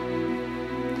事，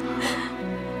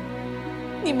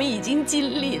你们已经尽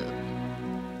力了，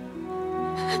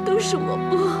都是我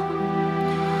不好。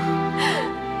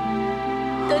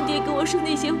当爹跟我说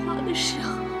那些话的时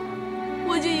候，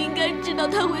我就应该知道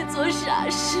他会做傻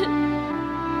事。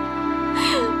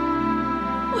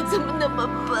我怎么那么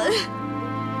笨？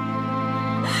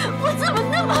我怎么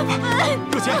那么笨？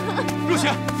若贤，若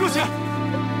贤，若贤！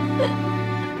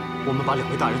我们把2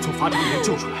位大人从法场里面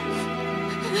救出来，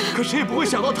可谁也不会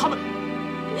想到他们……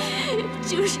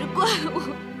就是怪我！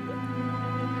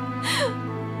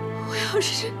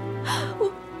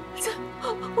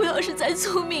我要是再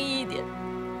聪明一点，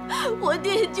我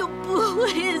爹就不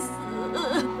会死。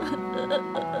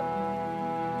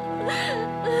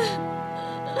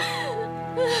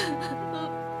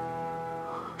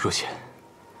若贤，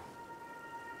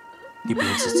你不用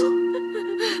自责，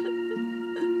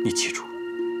你记住，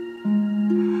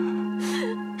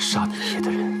杀你爹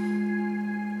的人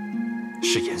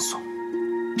是严嵩，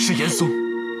是严嵩。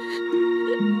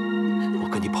我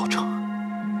跟你保证，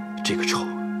这个仇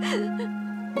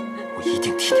我一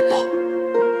定替你报。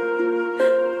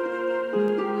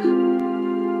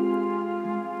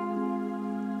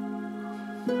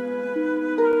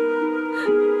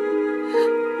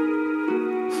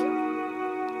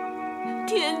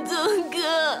天宗哥，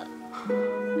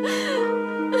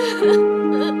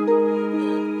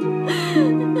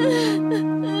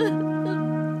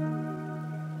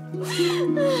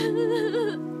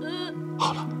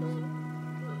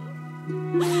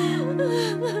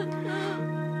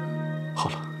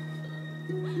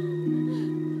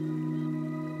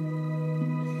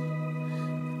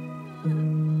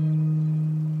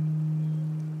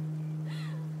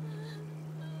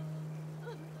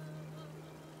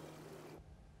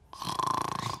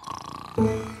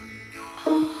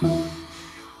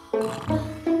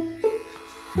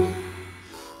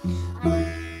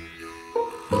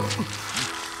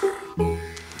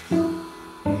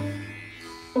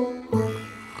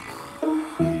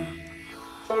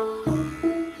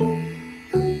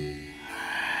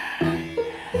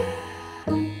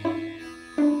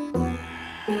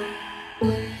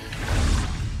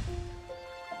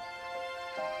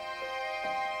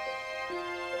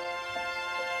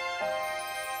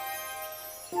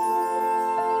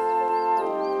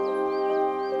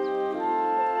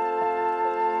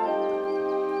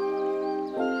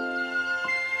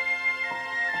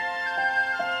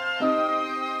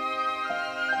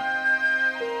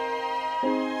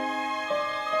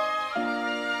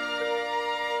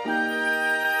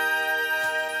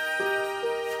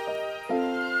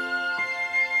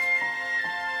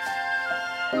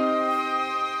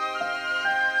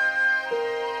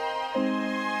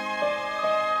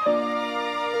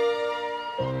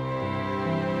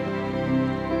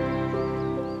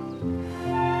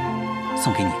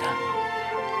送给你的。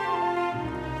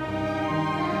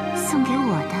送给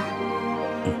我的。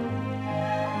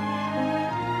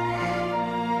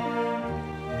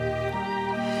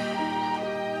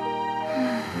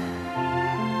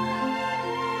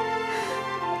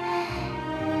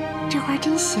这花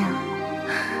真香。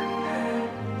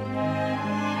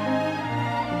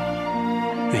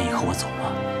愿意和我走吗？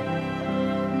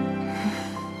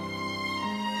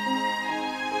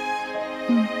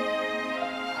嗯，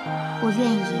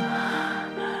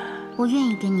我愿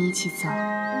意跟你一起走。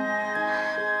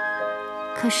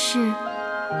可是，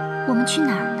我们去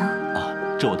哪儿呢？啊，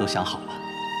这我都想好了。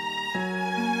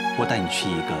我带你去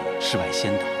一个世外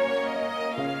仙岛，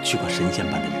去过神仙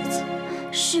般的日子。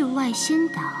世外仙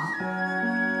岛。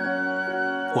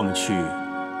我们去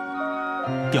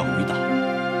钓鱼岛，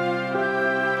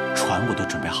船我都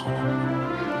准备好了。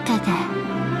盖盖，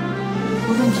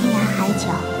无论天涯海角，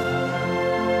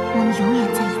我们永远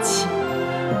在一起。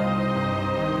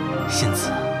仙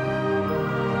子，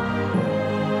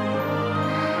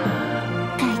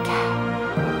盖盖，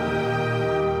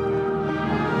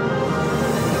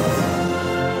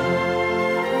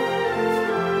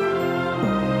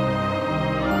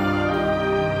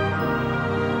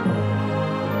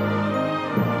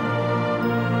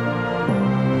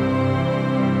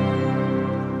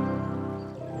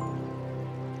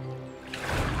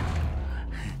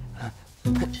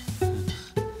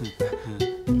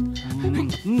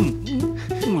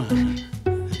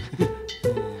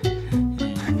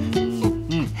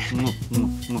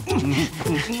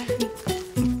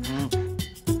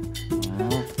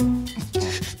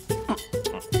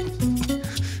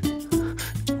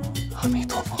阿弥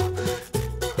陀佛。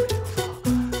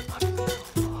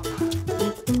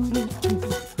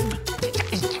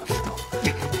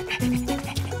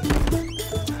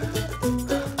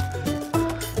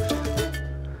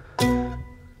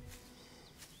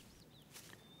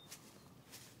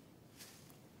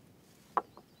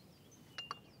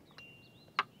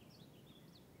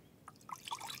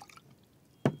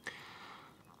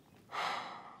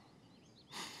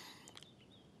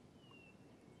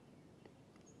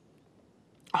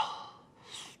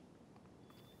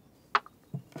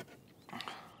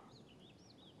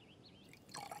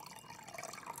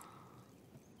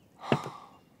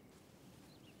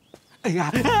哎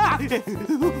呀！哎，风弟，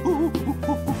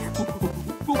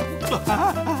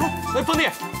风弟，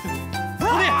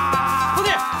风弟，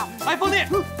哎，风弟！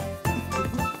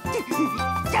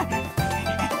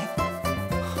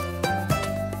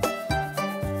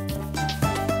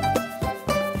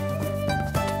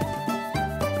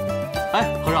哎，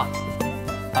和尚，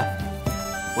哎，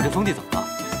我这风弟怎么了？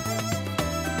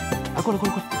哎，过来，过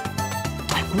来，过来！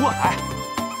哎，过来，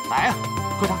来呀，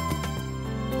喝茶。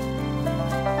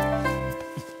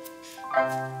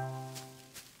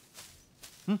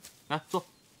来坐，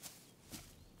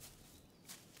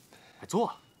哎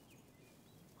坐。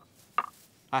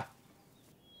哎，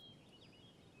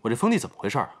我这风弟怎么回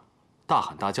事啊？大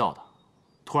喊大叫的，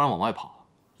突然往外跑，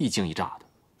一惊一乍的。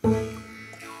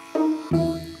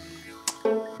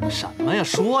什么呀？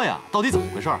说呀，到底怎么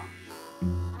回事？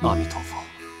阿弥陀佛，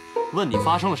问你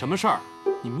发生了什么事儿，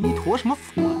你弥陀什么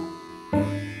佛呀？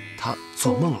他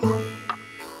做梦了。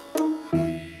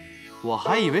我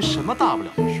还以为什么大不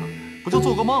了的事，不就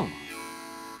做个梦吗？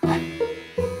哎，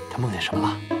他梦见什么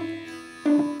了？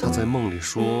他在梦里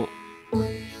说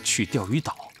去钓鱼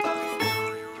岛。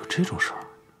有这种事儿？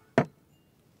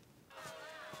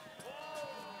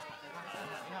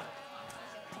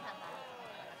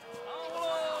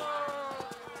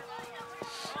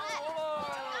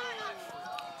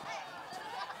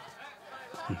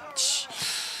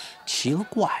奇了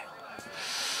怪了，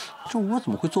这我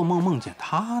怎么会做梦梦见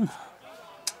他呢？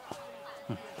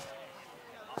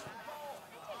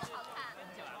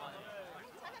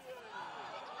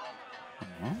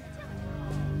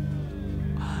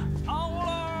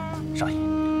少爷，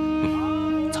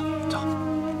走走。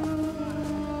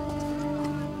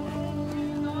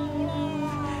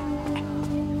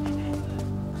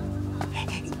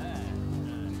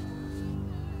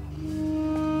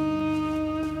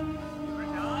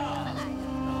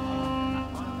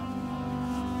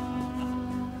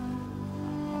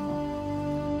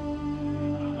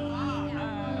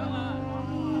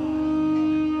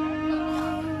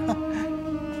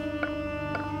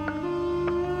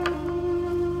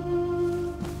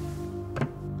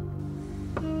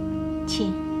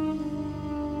请。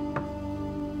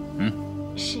嗯，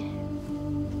是。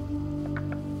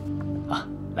啊，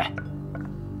来。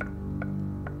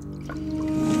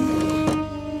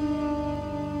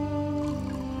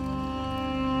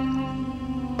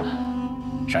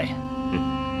少爷，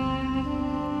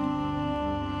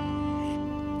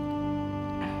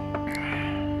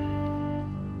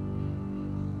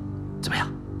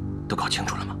清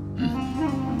楚了吗？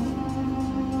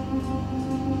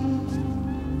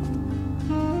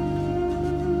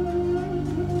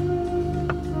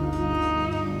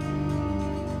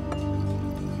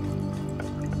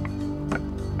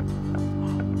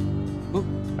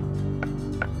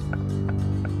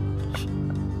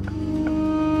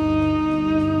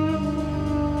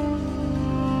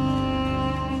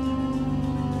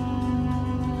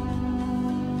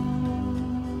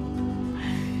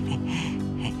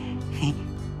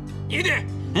你的，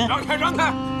让开，让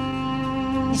开！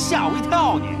你吓我一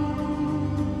跳，你！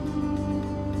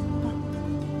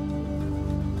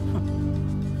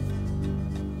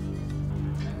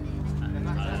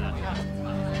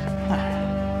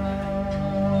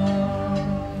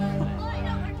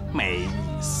没意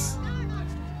思。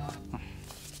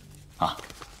啊，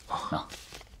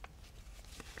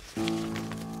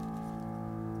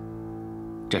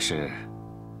这是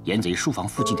严贼书房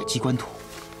附近的机关图。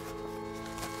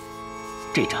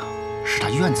 这张是他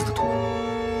院子的图，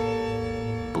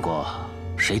不过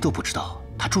谁都不知道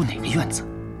他住哪个院子。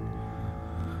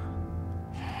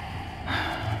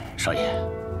少爷，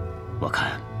我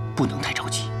看不能太着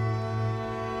急。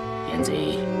严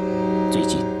贼最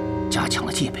近加强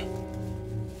了戒备，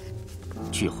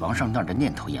去皇上那儿的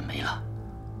念头也没了，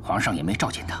皇上也没召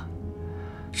见他。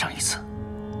上一次，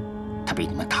他被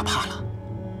你们打怕了，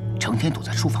成天躲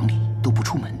在书房里都不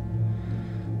出门。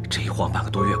这一晃半个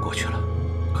多月过去了。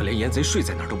 可连严贼睡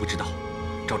在哪儿都不知道，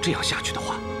照这样下去的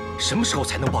话，什么时候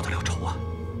才能报得了仇啊？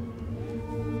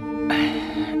哎，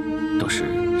都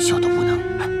是小的无能。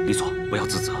哎，李佐，不要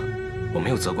自责，我没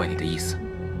有责怪你的意思，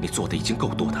你做的已经够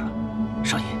多的了。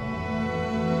少爷，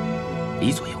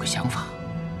李佐有个想法，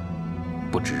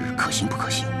不知可行不可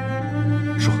行？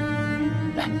说。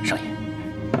来，少爷。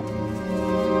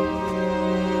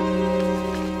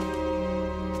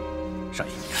少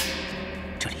爷，你看，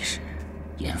这里是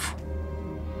严府。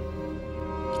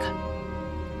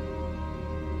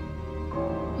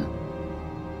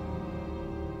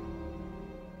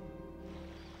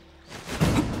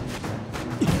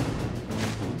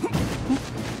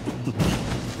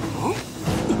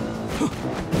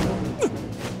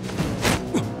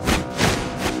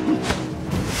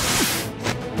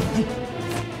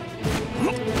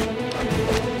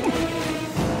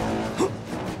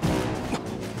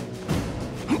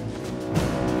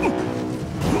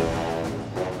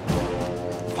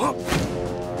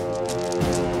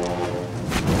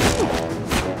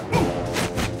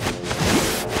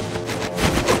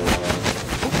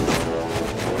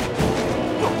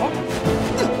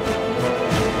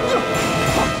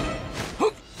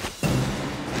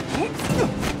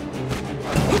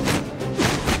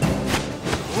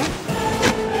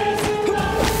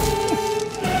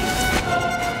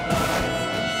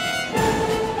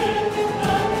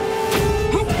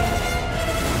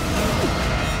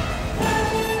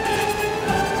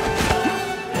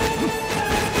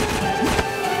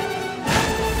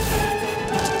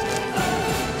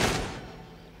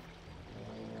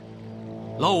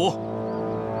 老五，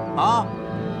啊，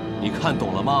你看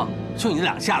懂了吗？就你这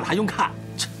两下子还用看？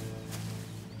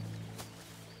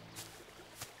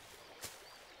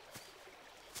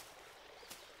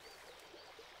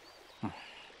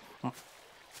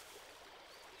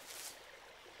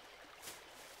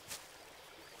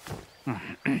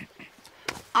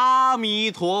阿弥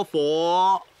陀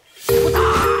佛，不打，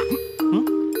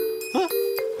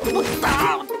不打，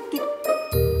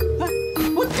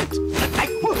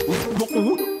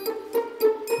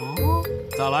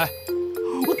再来！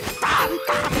我打，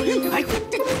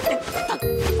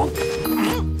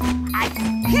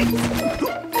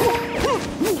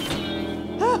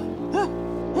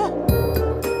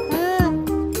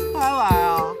还来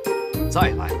啊！再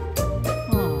来！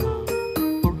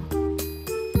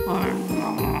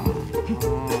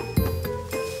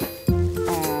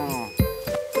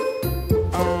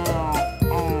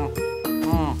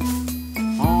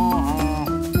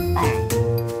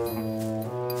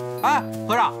哎，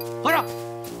和尚，和尚，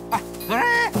哎，和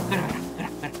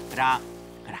尚，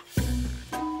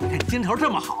你看劲头这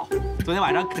么好，昨天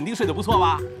晚上肯定睡得不错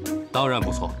吧？当然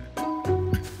不错。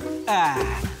哎，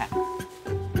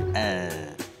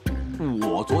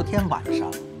我昨天晚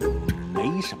上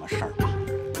没什么事儿吧？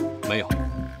没有。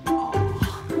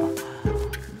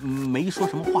没说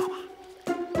什么话吧？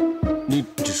你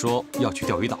只说要去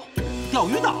钓鱼岛。钓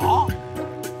鱼岛？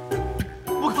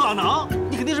不可能！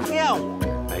你肯定是骗我。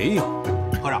没有，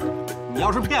和尚，你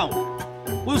要是骗我，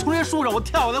我就从这树上我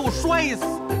跳下来，我摔死。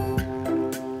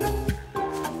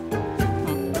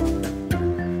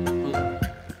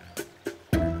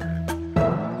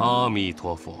阿弥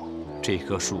陀佛，这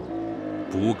棵树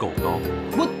不够高。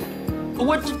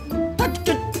我这他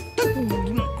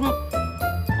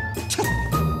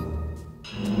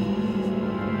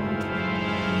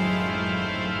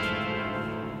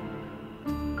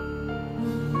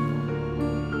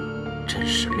真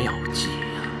是妙计呀！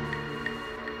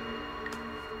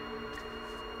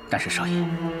但是少爷，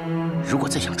如果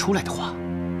再想出来的话，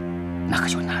那可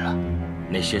就难了。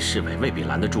那些侍卫未必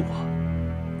拦得住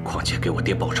我，况且给我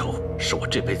爹报仇是我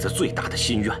这辈子最大的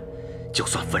心愿，就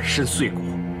算粉身碎骨，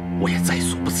我也在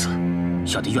所不辞。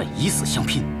小弟愿以死相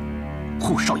拼，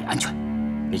护少爷安全。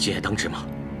你今夜当值吗？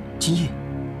今夜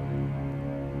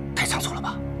太仓促了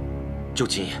吧？就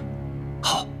今夜。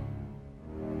好，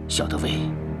小的为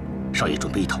少爷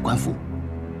准备一套官服，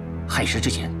亥时之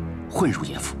前混入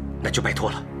严府。那就拜托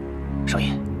了。少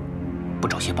爷，不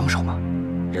找些帮手吗？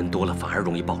人多了反而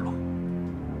容易暴露，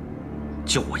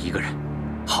就我一个人。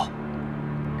好，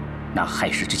那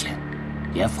亥时之前，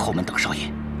严府后门等少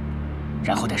爷，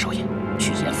然后带少爷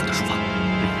去严府的书房。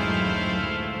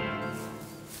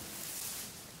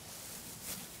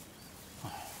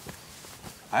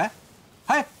哎，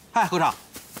和尚，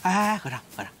和尚，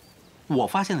我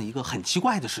发现了一个很奇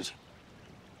怪的事情。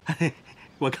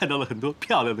我看到了很多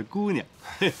漂亮的姑娘。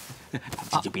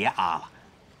这就别了，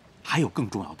还有更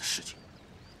重要的事情。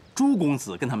朱公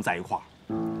子跟他们在一块儿。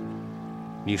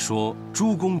你说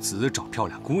朱公子找漂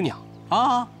亮姑娘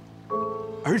啊？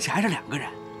而且还是2个人，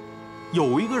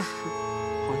有一个是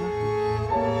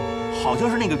好像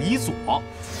是那个李左。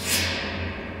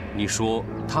你说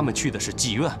他们去的是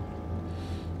妓院？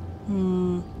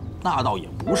那倒也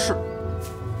不是。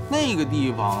那个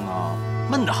地方呢，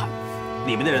闷得很，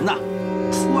里面的人呢，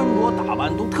穿着打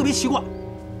扮都特别奇怪，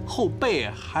后背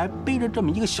还背着这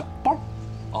么一个小包。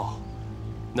哦，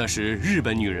那是日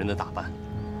本女人的打扮。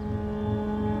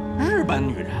日本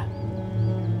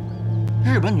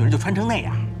女人就穿成那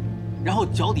样，然后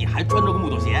脚底还穿着个木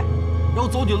头鞋，然后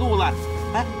走起路来，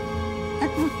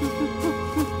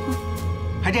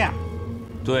还这样。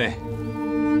对。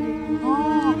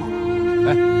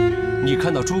你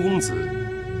看到朱公子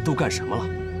都干什么了？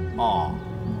哦，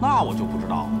那我就不知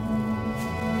道了。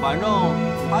反正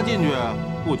他进去，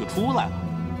我就出来了。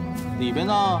里边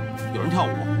呢，有人跳舞，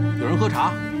有人喝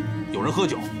茶，有人喝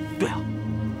酒。对啊，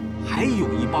还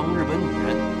有一帮日本女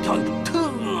人跳一种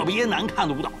特别难看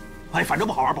的舞蹈。反正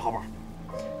不好玩，不好玩。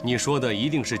你说的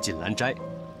一定是锦兰斋，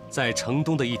在城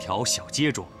东的一条小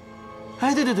街中。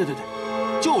对，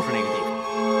就是那个地方。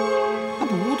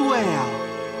不对呀，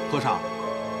和尚。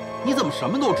你怎么什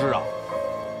么都知道？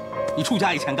你出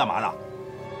家以前干嘛的？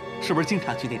是不是经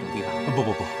常去那种地方？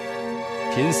不，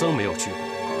贫僧没有去过，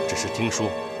只是听说。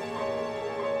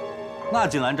那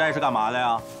锦兰斋是干嘛的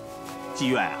呀？妓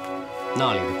院啊？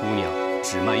那里的姑娘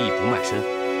只卖艺不卖身，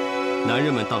男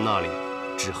人们到那里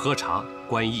只喝茶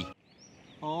观艺。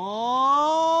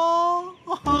哦，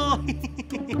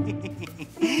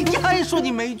你还说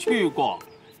你没去过？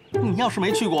你要是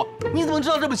没去过，你怎么知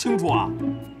道这么清楚啊？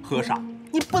和尚。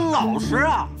你不老实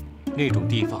啊！那种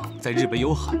地方在日本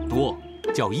有很多，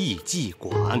叫艺妓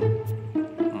馆。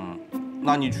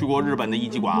那你去过日本的艺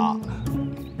妓馆啊？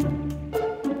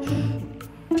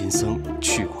贫僧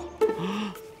去过。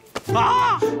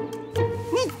啊！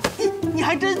你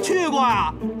还真去过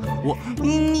啊？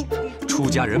你出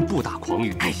家人不打诳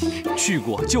语，去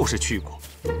过就是去过，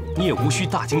你也无需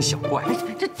大惊小怪。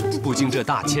不经这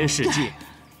大千世界，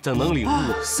怎能领悟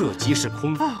色即是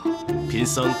空？贫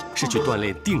僧是去锻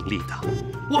炼定力的。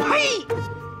我呸！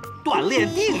锻炼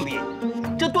定力，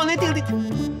这锻炼定力……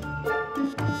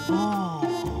哦，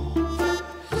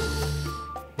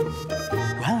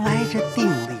原来这定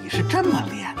力是这么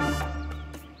练的。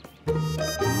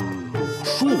我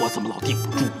说我怎么老定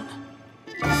不住呢？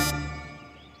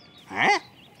哎，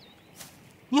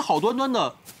你好端端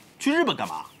的去日本干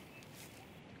嘛？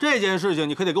这件事情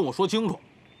你可得跟我说清楚，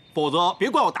否则别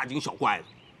怪我大惊小怪的。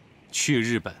去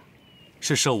日本。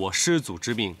是受我师祖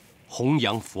之命弘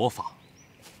扬佛法，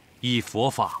以佛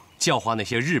法教化那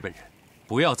些日本人，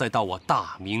不要再到我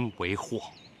大明为祸。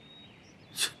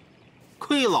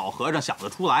亏老和尚想得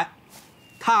出来，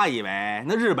他以为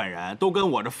那日本人都跟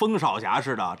我这封少侠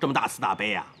似的这么大慈大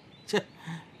悲啊！切，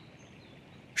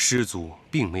师祖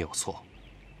并没有错，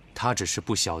他只是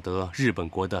不晓得日本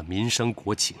国的民生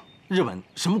国情。日本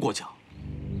什么国情？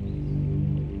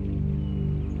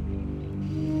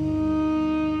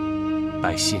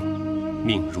百姓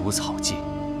命如草芥，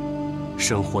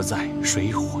生活在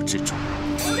水火之中。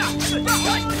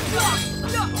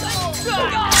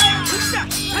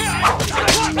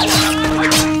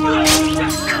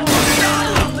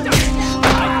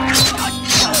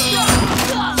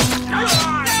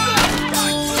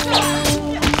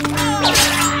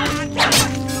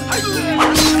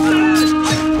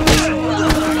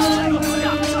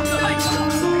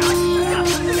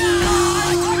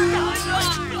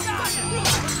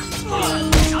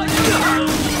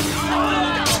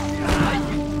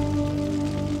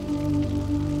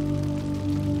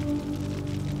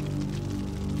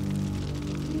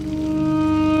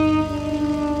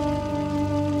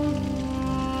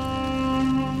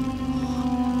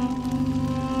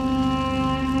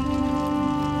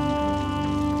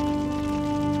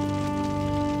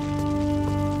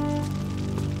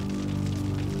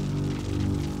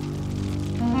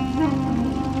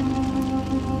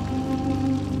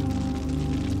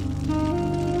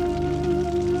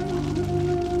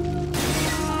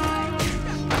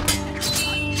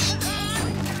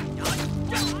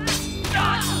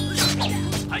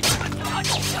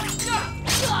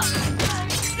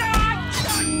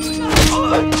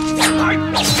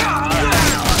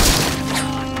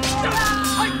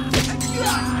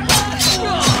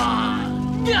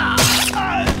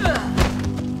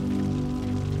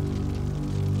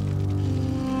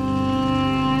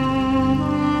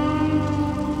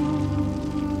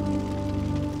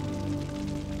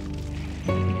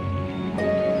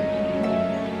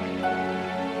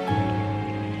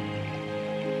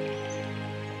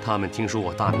他们听说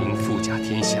我大明富甲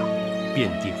天下，遍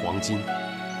地黄金，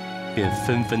便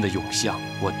纷纷的涌向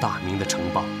我大明的城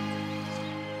邦。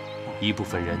一部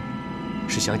分人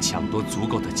是想抢夺足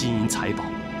够的金银财宝，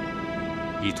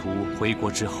意图回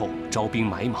国之后招兵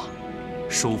买马，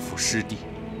收复失地。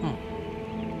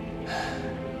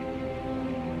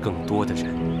更多的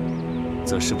人，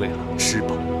则是为了吃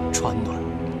饱穿暖，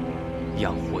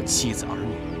养活妻子儿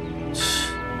女。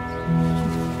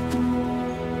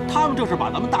他们这是把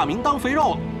咱们大明当肥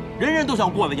肉了，人人都想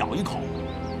过来咬一口。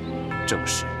正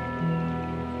是，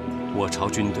我朝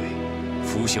军队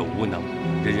腐朽无能，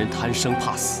人人贪生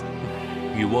怕死，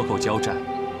与倭寇交战，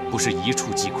不是一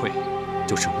触即溃，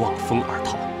就是望风而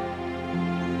逃。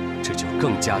这就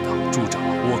更加的助长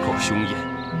了倭寇凶焰，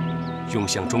涌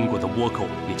向中国的倭寇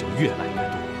也就越来越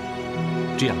多。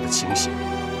这样的情形，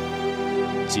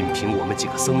仅凭我们几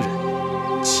个僧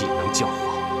人，岂能教化？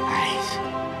哎呀，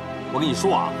我跟你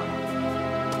说啊，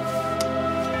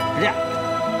是这样，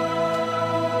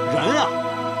人啊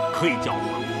可以教化，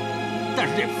但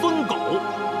是这疯狗，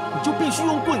你就必须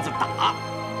用棍子打。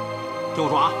听我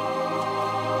说啊，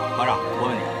和尚，我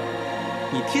问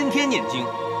你，你天天念经，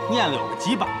念了有个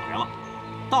几百年了，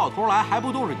到头来还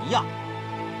不都是一样？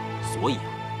所以啊，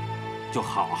就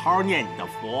好好念你的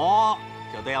佛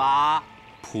就对啦。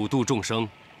普度众生，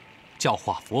教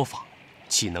化佛法，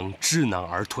岂能知难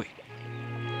而退？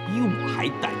比我还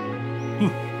呆。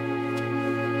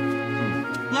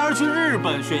你要是去日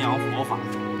本宣扬佛法，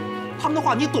他们的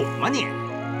话你懂吗你？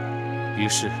于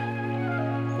是，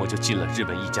我就进了日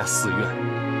本一家寺院，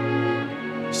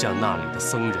向那里的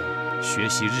僧人学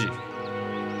习日语，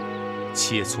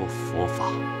切磋佛法。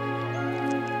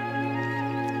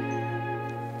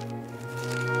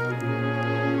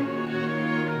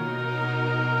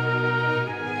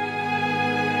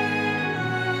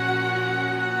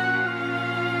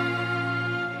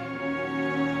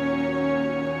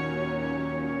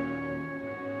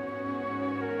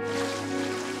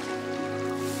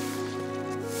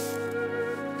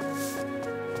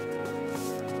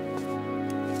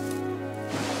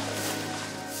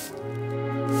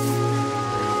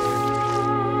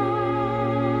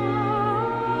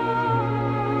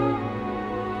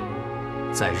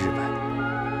在日本，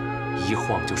一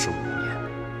晃就是5年。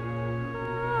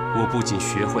我不仅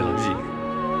学会了日语，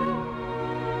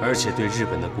而且对日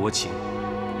本的国情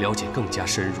了解更加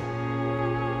深入。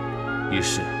于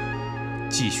是，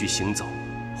继续行走，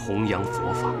弘扬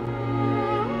佛法。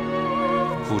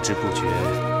不知不觉，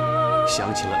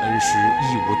想起了恩师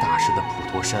义无大师的普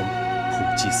陀山普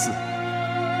济寺。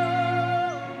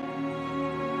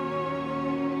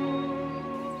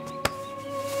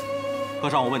和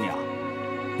尚，我问你啊，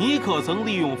你可曾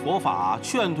利用佛法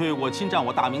劝退过侵占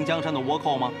我大明江山的倭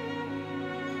寇吗？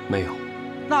没有。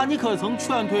那你可曾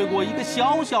劝退过一个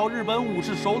小小日本武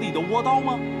士手里的倭刀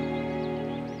吗？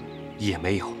也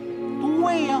没有。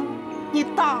对呀，你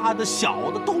大的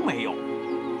小的都没有。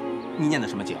你念的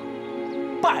什么经？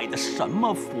拜的什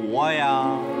么佛呀？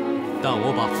但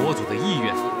我把佛祖的意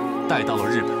愿带到了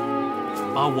日本，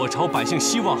把我朝百姓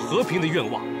希望和平的愿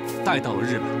望带到了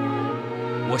日本。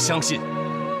我相信，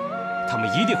他们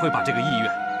一定会把这个意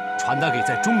愿传达给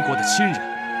在中国的亲人。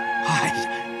哎呀，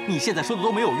你现在说的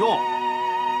都没有用，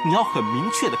你要很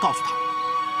明确的告诉他们，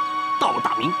到了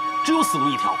大明只有死路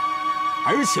一条，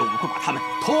而且我们会把他们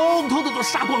统统的都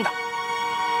杀光的。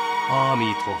阿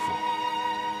弥陀佛。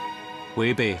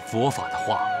违背佛法的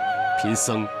话，贫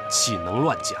僧岂能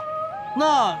乱讲？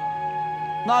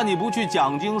那你不去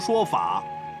讲经说法，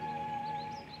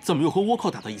怎么又和倭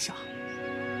寇打到一起啊？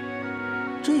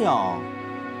这样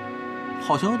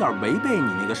好像有点违背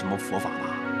你那个什么佛法吧？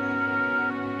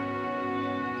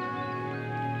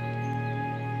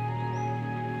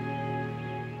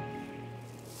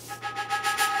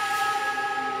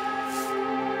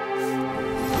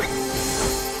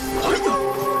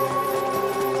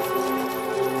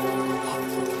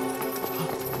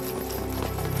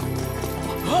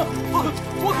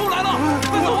倭寇来了，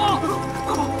快走啊！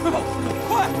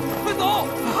快走！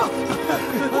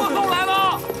倭寇来了！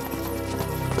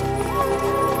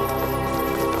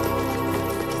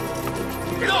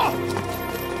别动！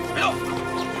别动！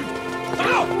别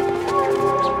动！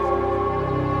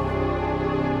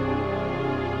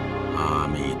阿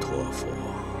弥陀佛。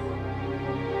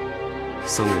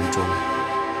僧人中，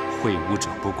会武者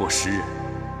不过10人，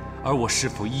而我师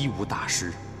父一无大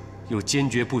师，又坚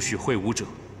决不许会武者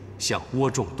向倭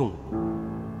众动武。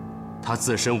他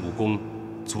自身武功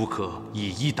足可以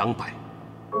一挡百，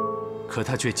可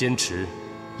他却坚持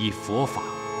以佛法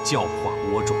教化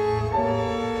倭众。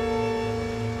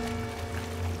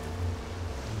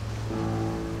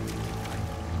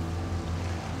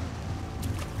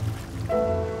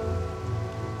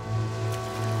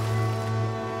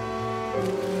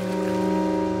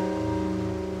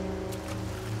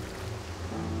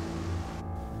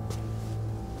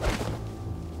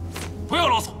不要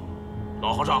啰嗦，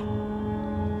老和尚，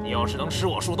你要是能吃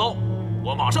我数刀，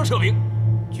我马上撤兵，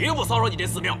绝不骚扰你这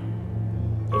寺庙。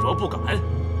你若不敢，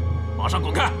马上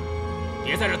滚开，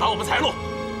别在这挡我们财路。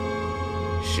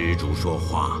施主说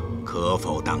话可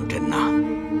否当真呐？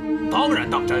当然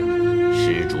当真。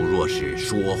施主若是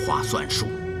说话算数，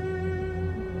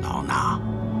老衲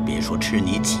别说吃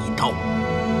你几刀，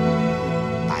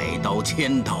百刀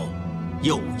千刀，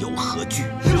又有何惧？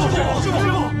师父，师父！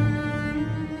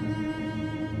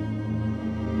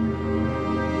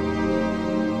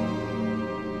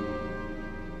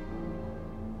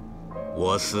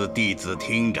我司弟子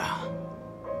听着，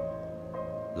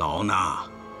老衲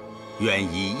愿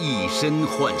以一身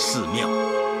换寺庙，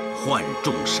换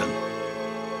众生，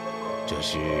这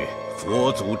是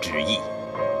佛祖旨意。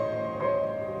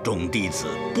众弟子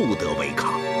不得违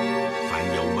抗，凡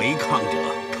有违抗者，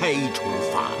开除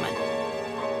法门。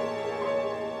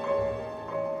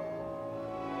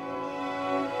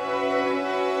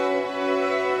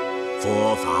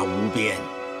佛法无边，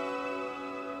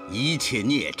一切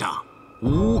孽障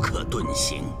无可遁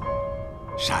形，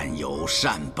善有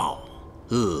善报，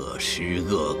恶施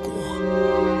恶果。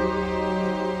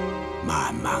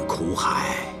漫漫苦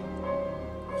海，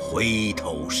回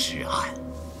头是岸。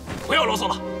不要啰嗦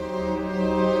了，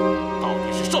到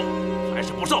底是受还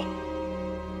是不受？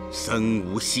僧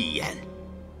无戏言，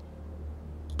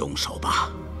动手吧。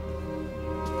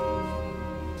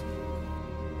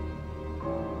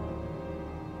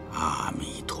阿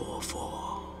弥陀佛。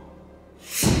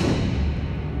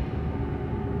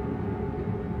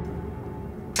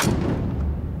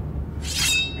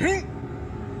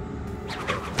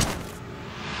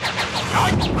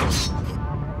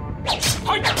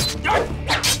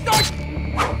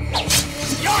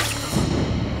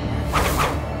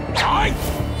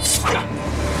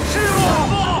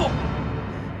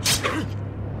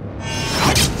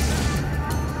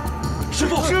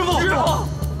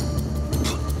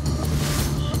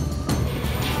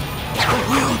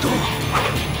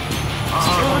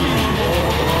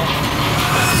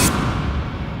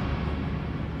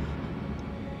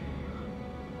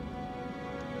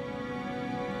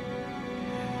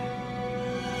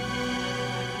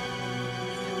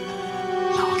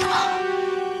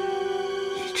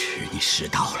迟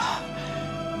到了，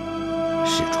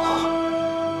施主，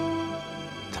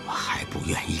怎么还不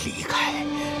愿意离开？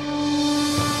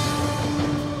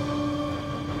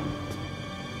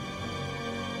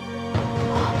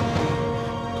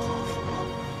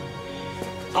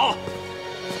走。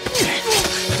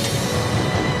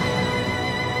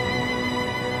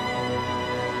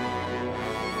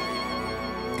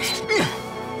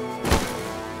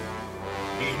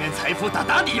里面财富大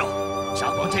大的哟！杀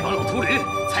光这帮老秃驴，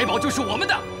财宝就是我们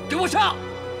的！给我上！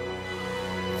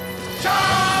杀！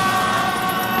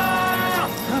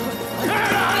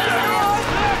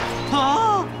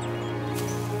啊！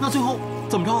那最后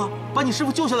怎么着啊？把你师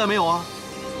父救下来没有啊？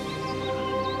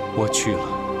我去了，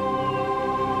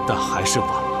但还是晚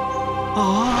了。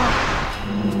啊！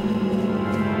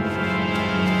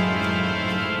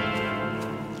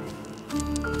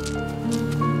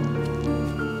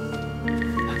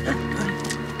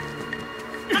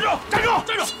站住！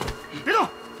站住！别动！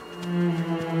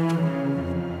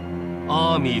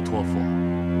阿弥陀佛，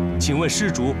请问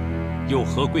施主有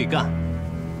何贵干？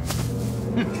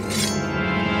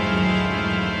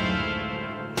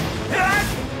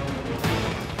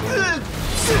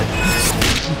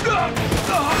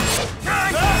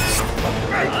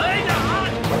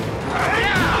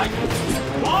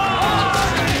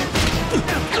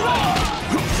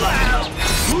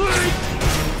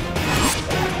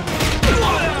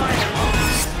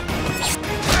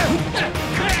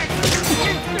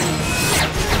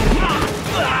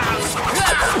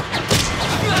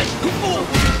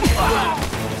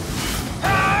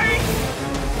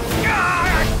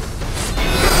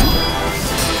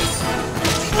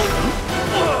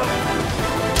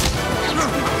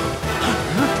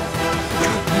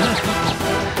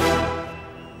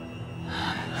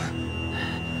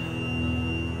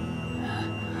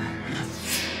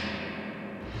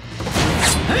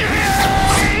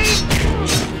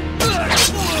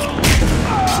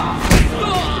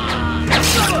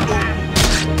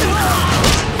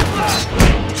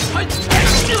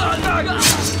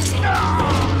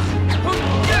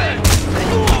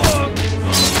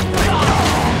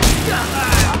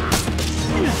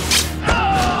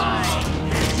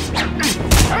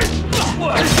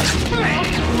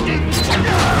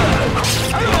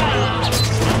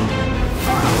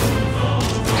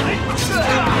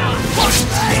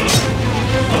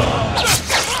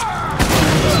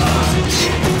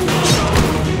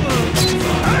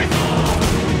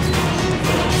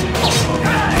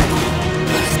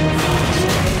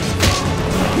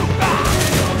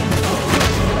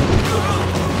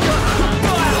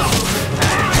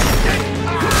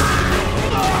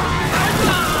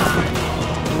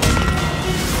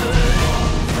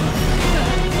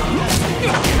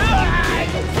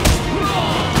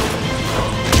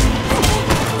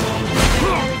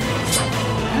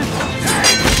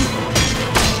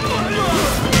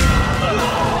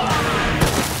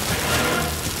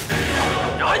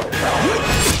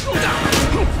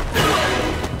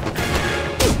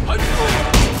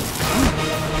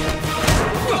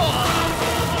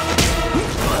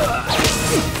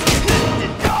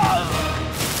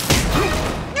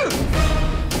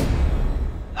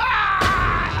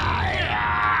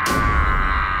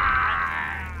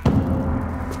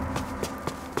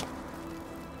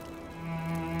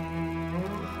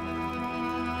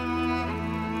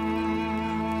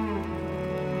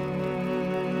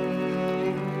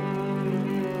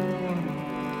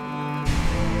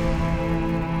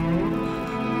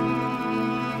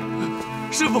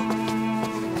师傅，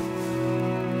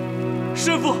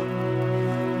师傅，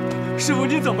师傅，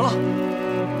您怎么了？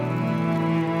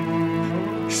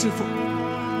师傅，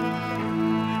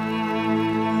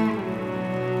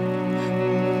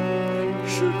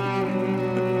师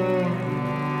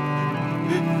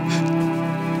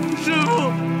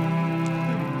傅，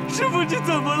师傅，你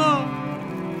怎么了？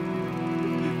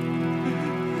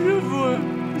师傅，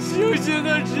醒醒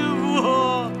啊，师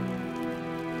傅！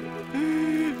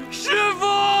师傅！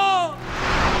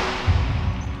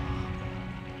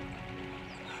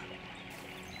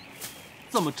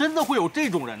怎么真的会有这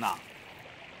种人呢？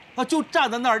啊，就站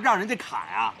在那儿让人家砍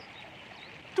啊！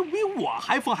这比我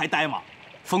还疯还呆吗？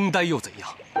疯呆又怎样？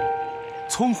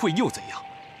聪慧又怎样？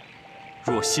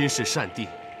若心是善定，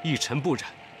一尘不染，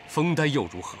疯呆又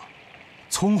如何？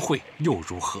聪慧又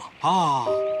如何？啊，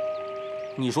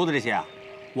你说的这些啊，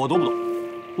我都不懂。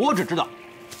我只知道，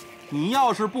你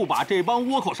要是不把这帮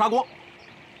倭寇杀光，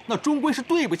那终归是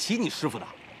对不起你师傅的。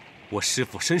我师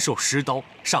傅身受10刀，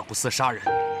尚不思杀人，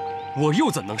我又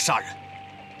怎能杀人？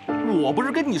我不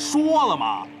是跟你说了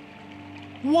吗？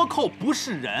倭寇不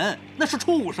是人，那是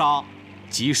畜生。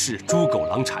即是猪狗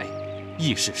狼豺，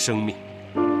亦是生命。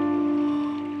哎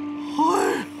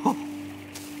呦！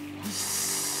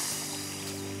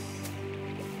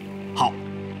好，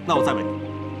那我再问你，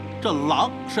这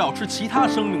狼是要吃其他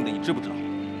生命的，你知不知道？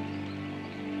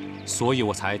所以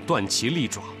我才断其利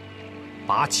爪，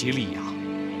拔其利牙，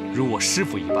如我师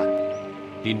傅一般。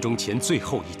临终前最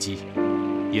后一击，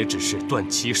也只是断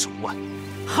其手腕。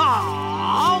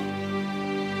好，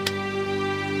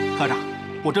科长，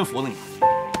我真服了你了。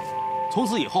从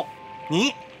此以后，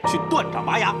你去断掌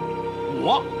拔牙，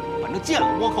我反正见了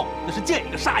倭寇，那是见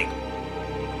一个杀一个。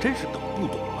真是搞不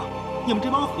懂啊！你们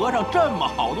这帮和尚这么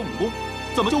好的武功，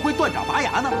怎么就会断掌拔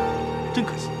牙呢？真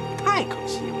可惜，太可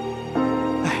惜了。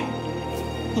哎，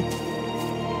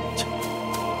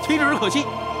岂止是可惜，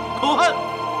可恨，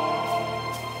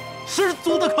十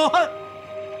足的可恨。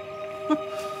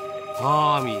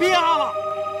阿弥，别了。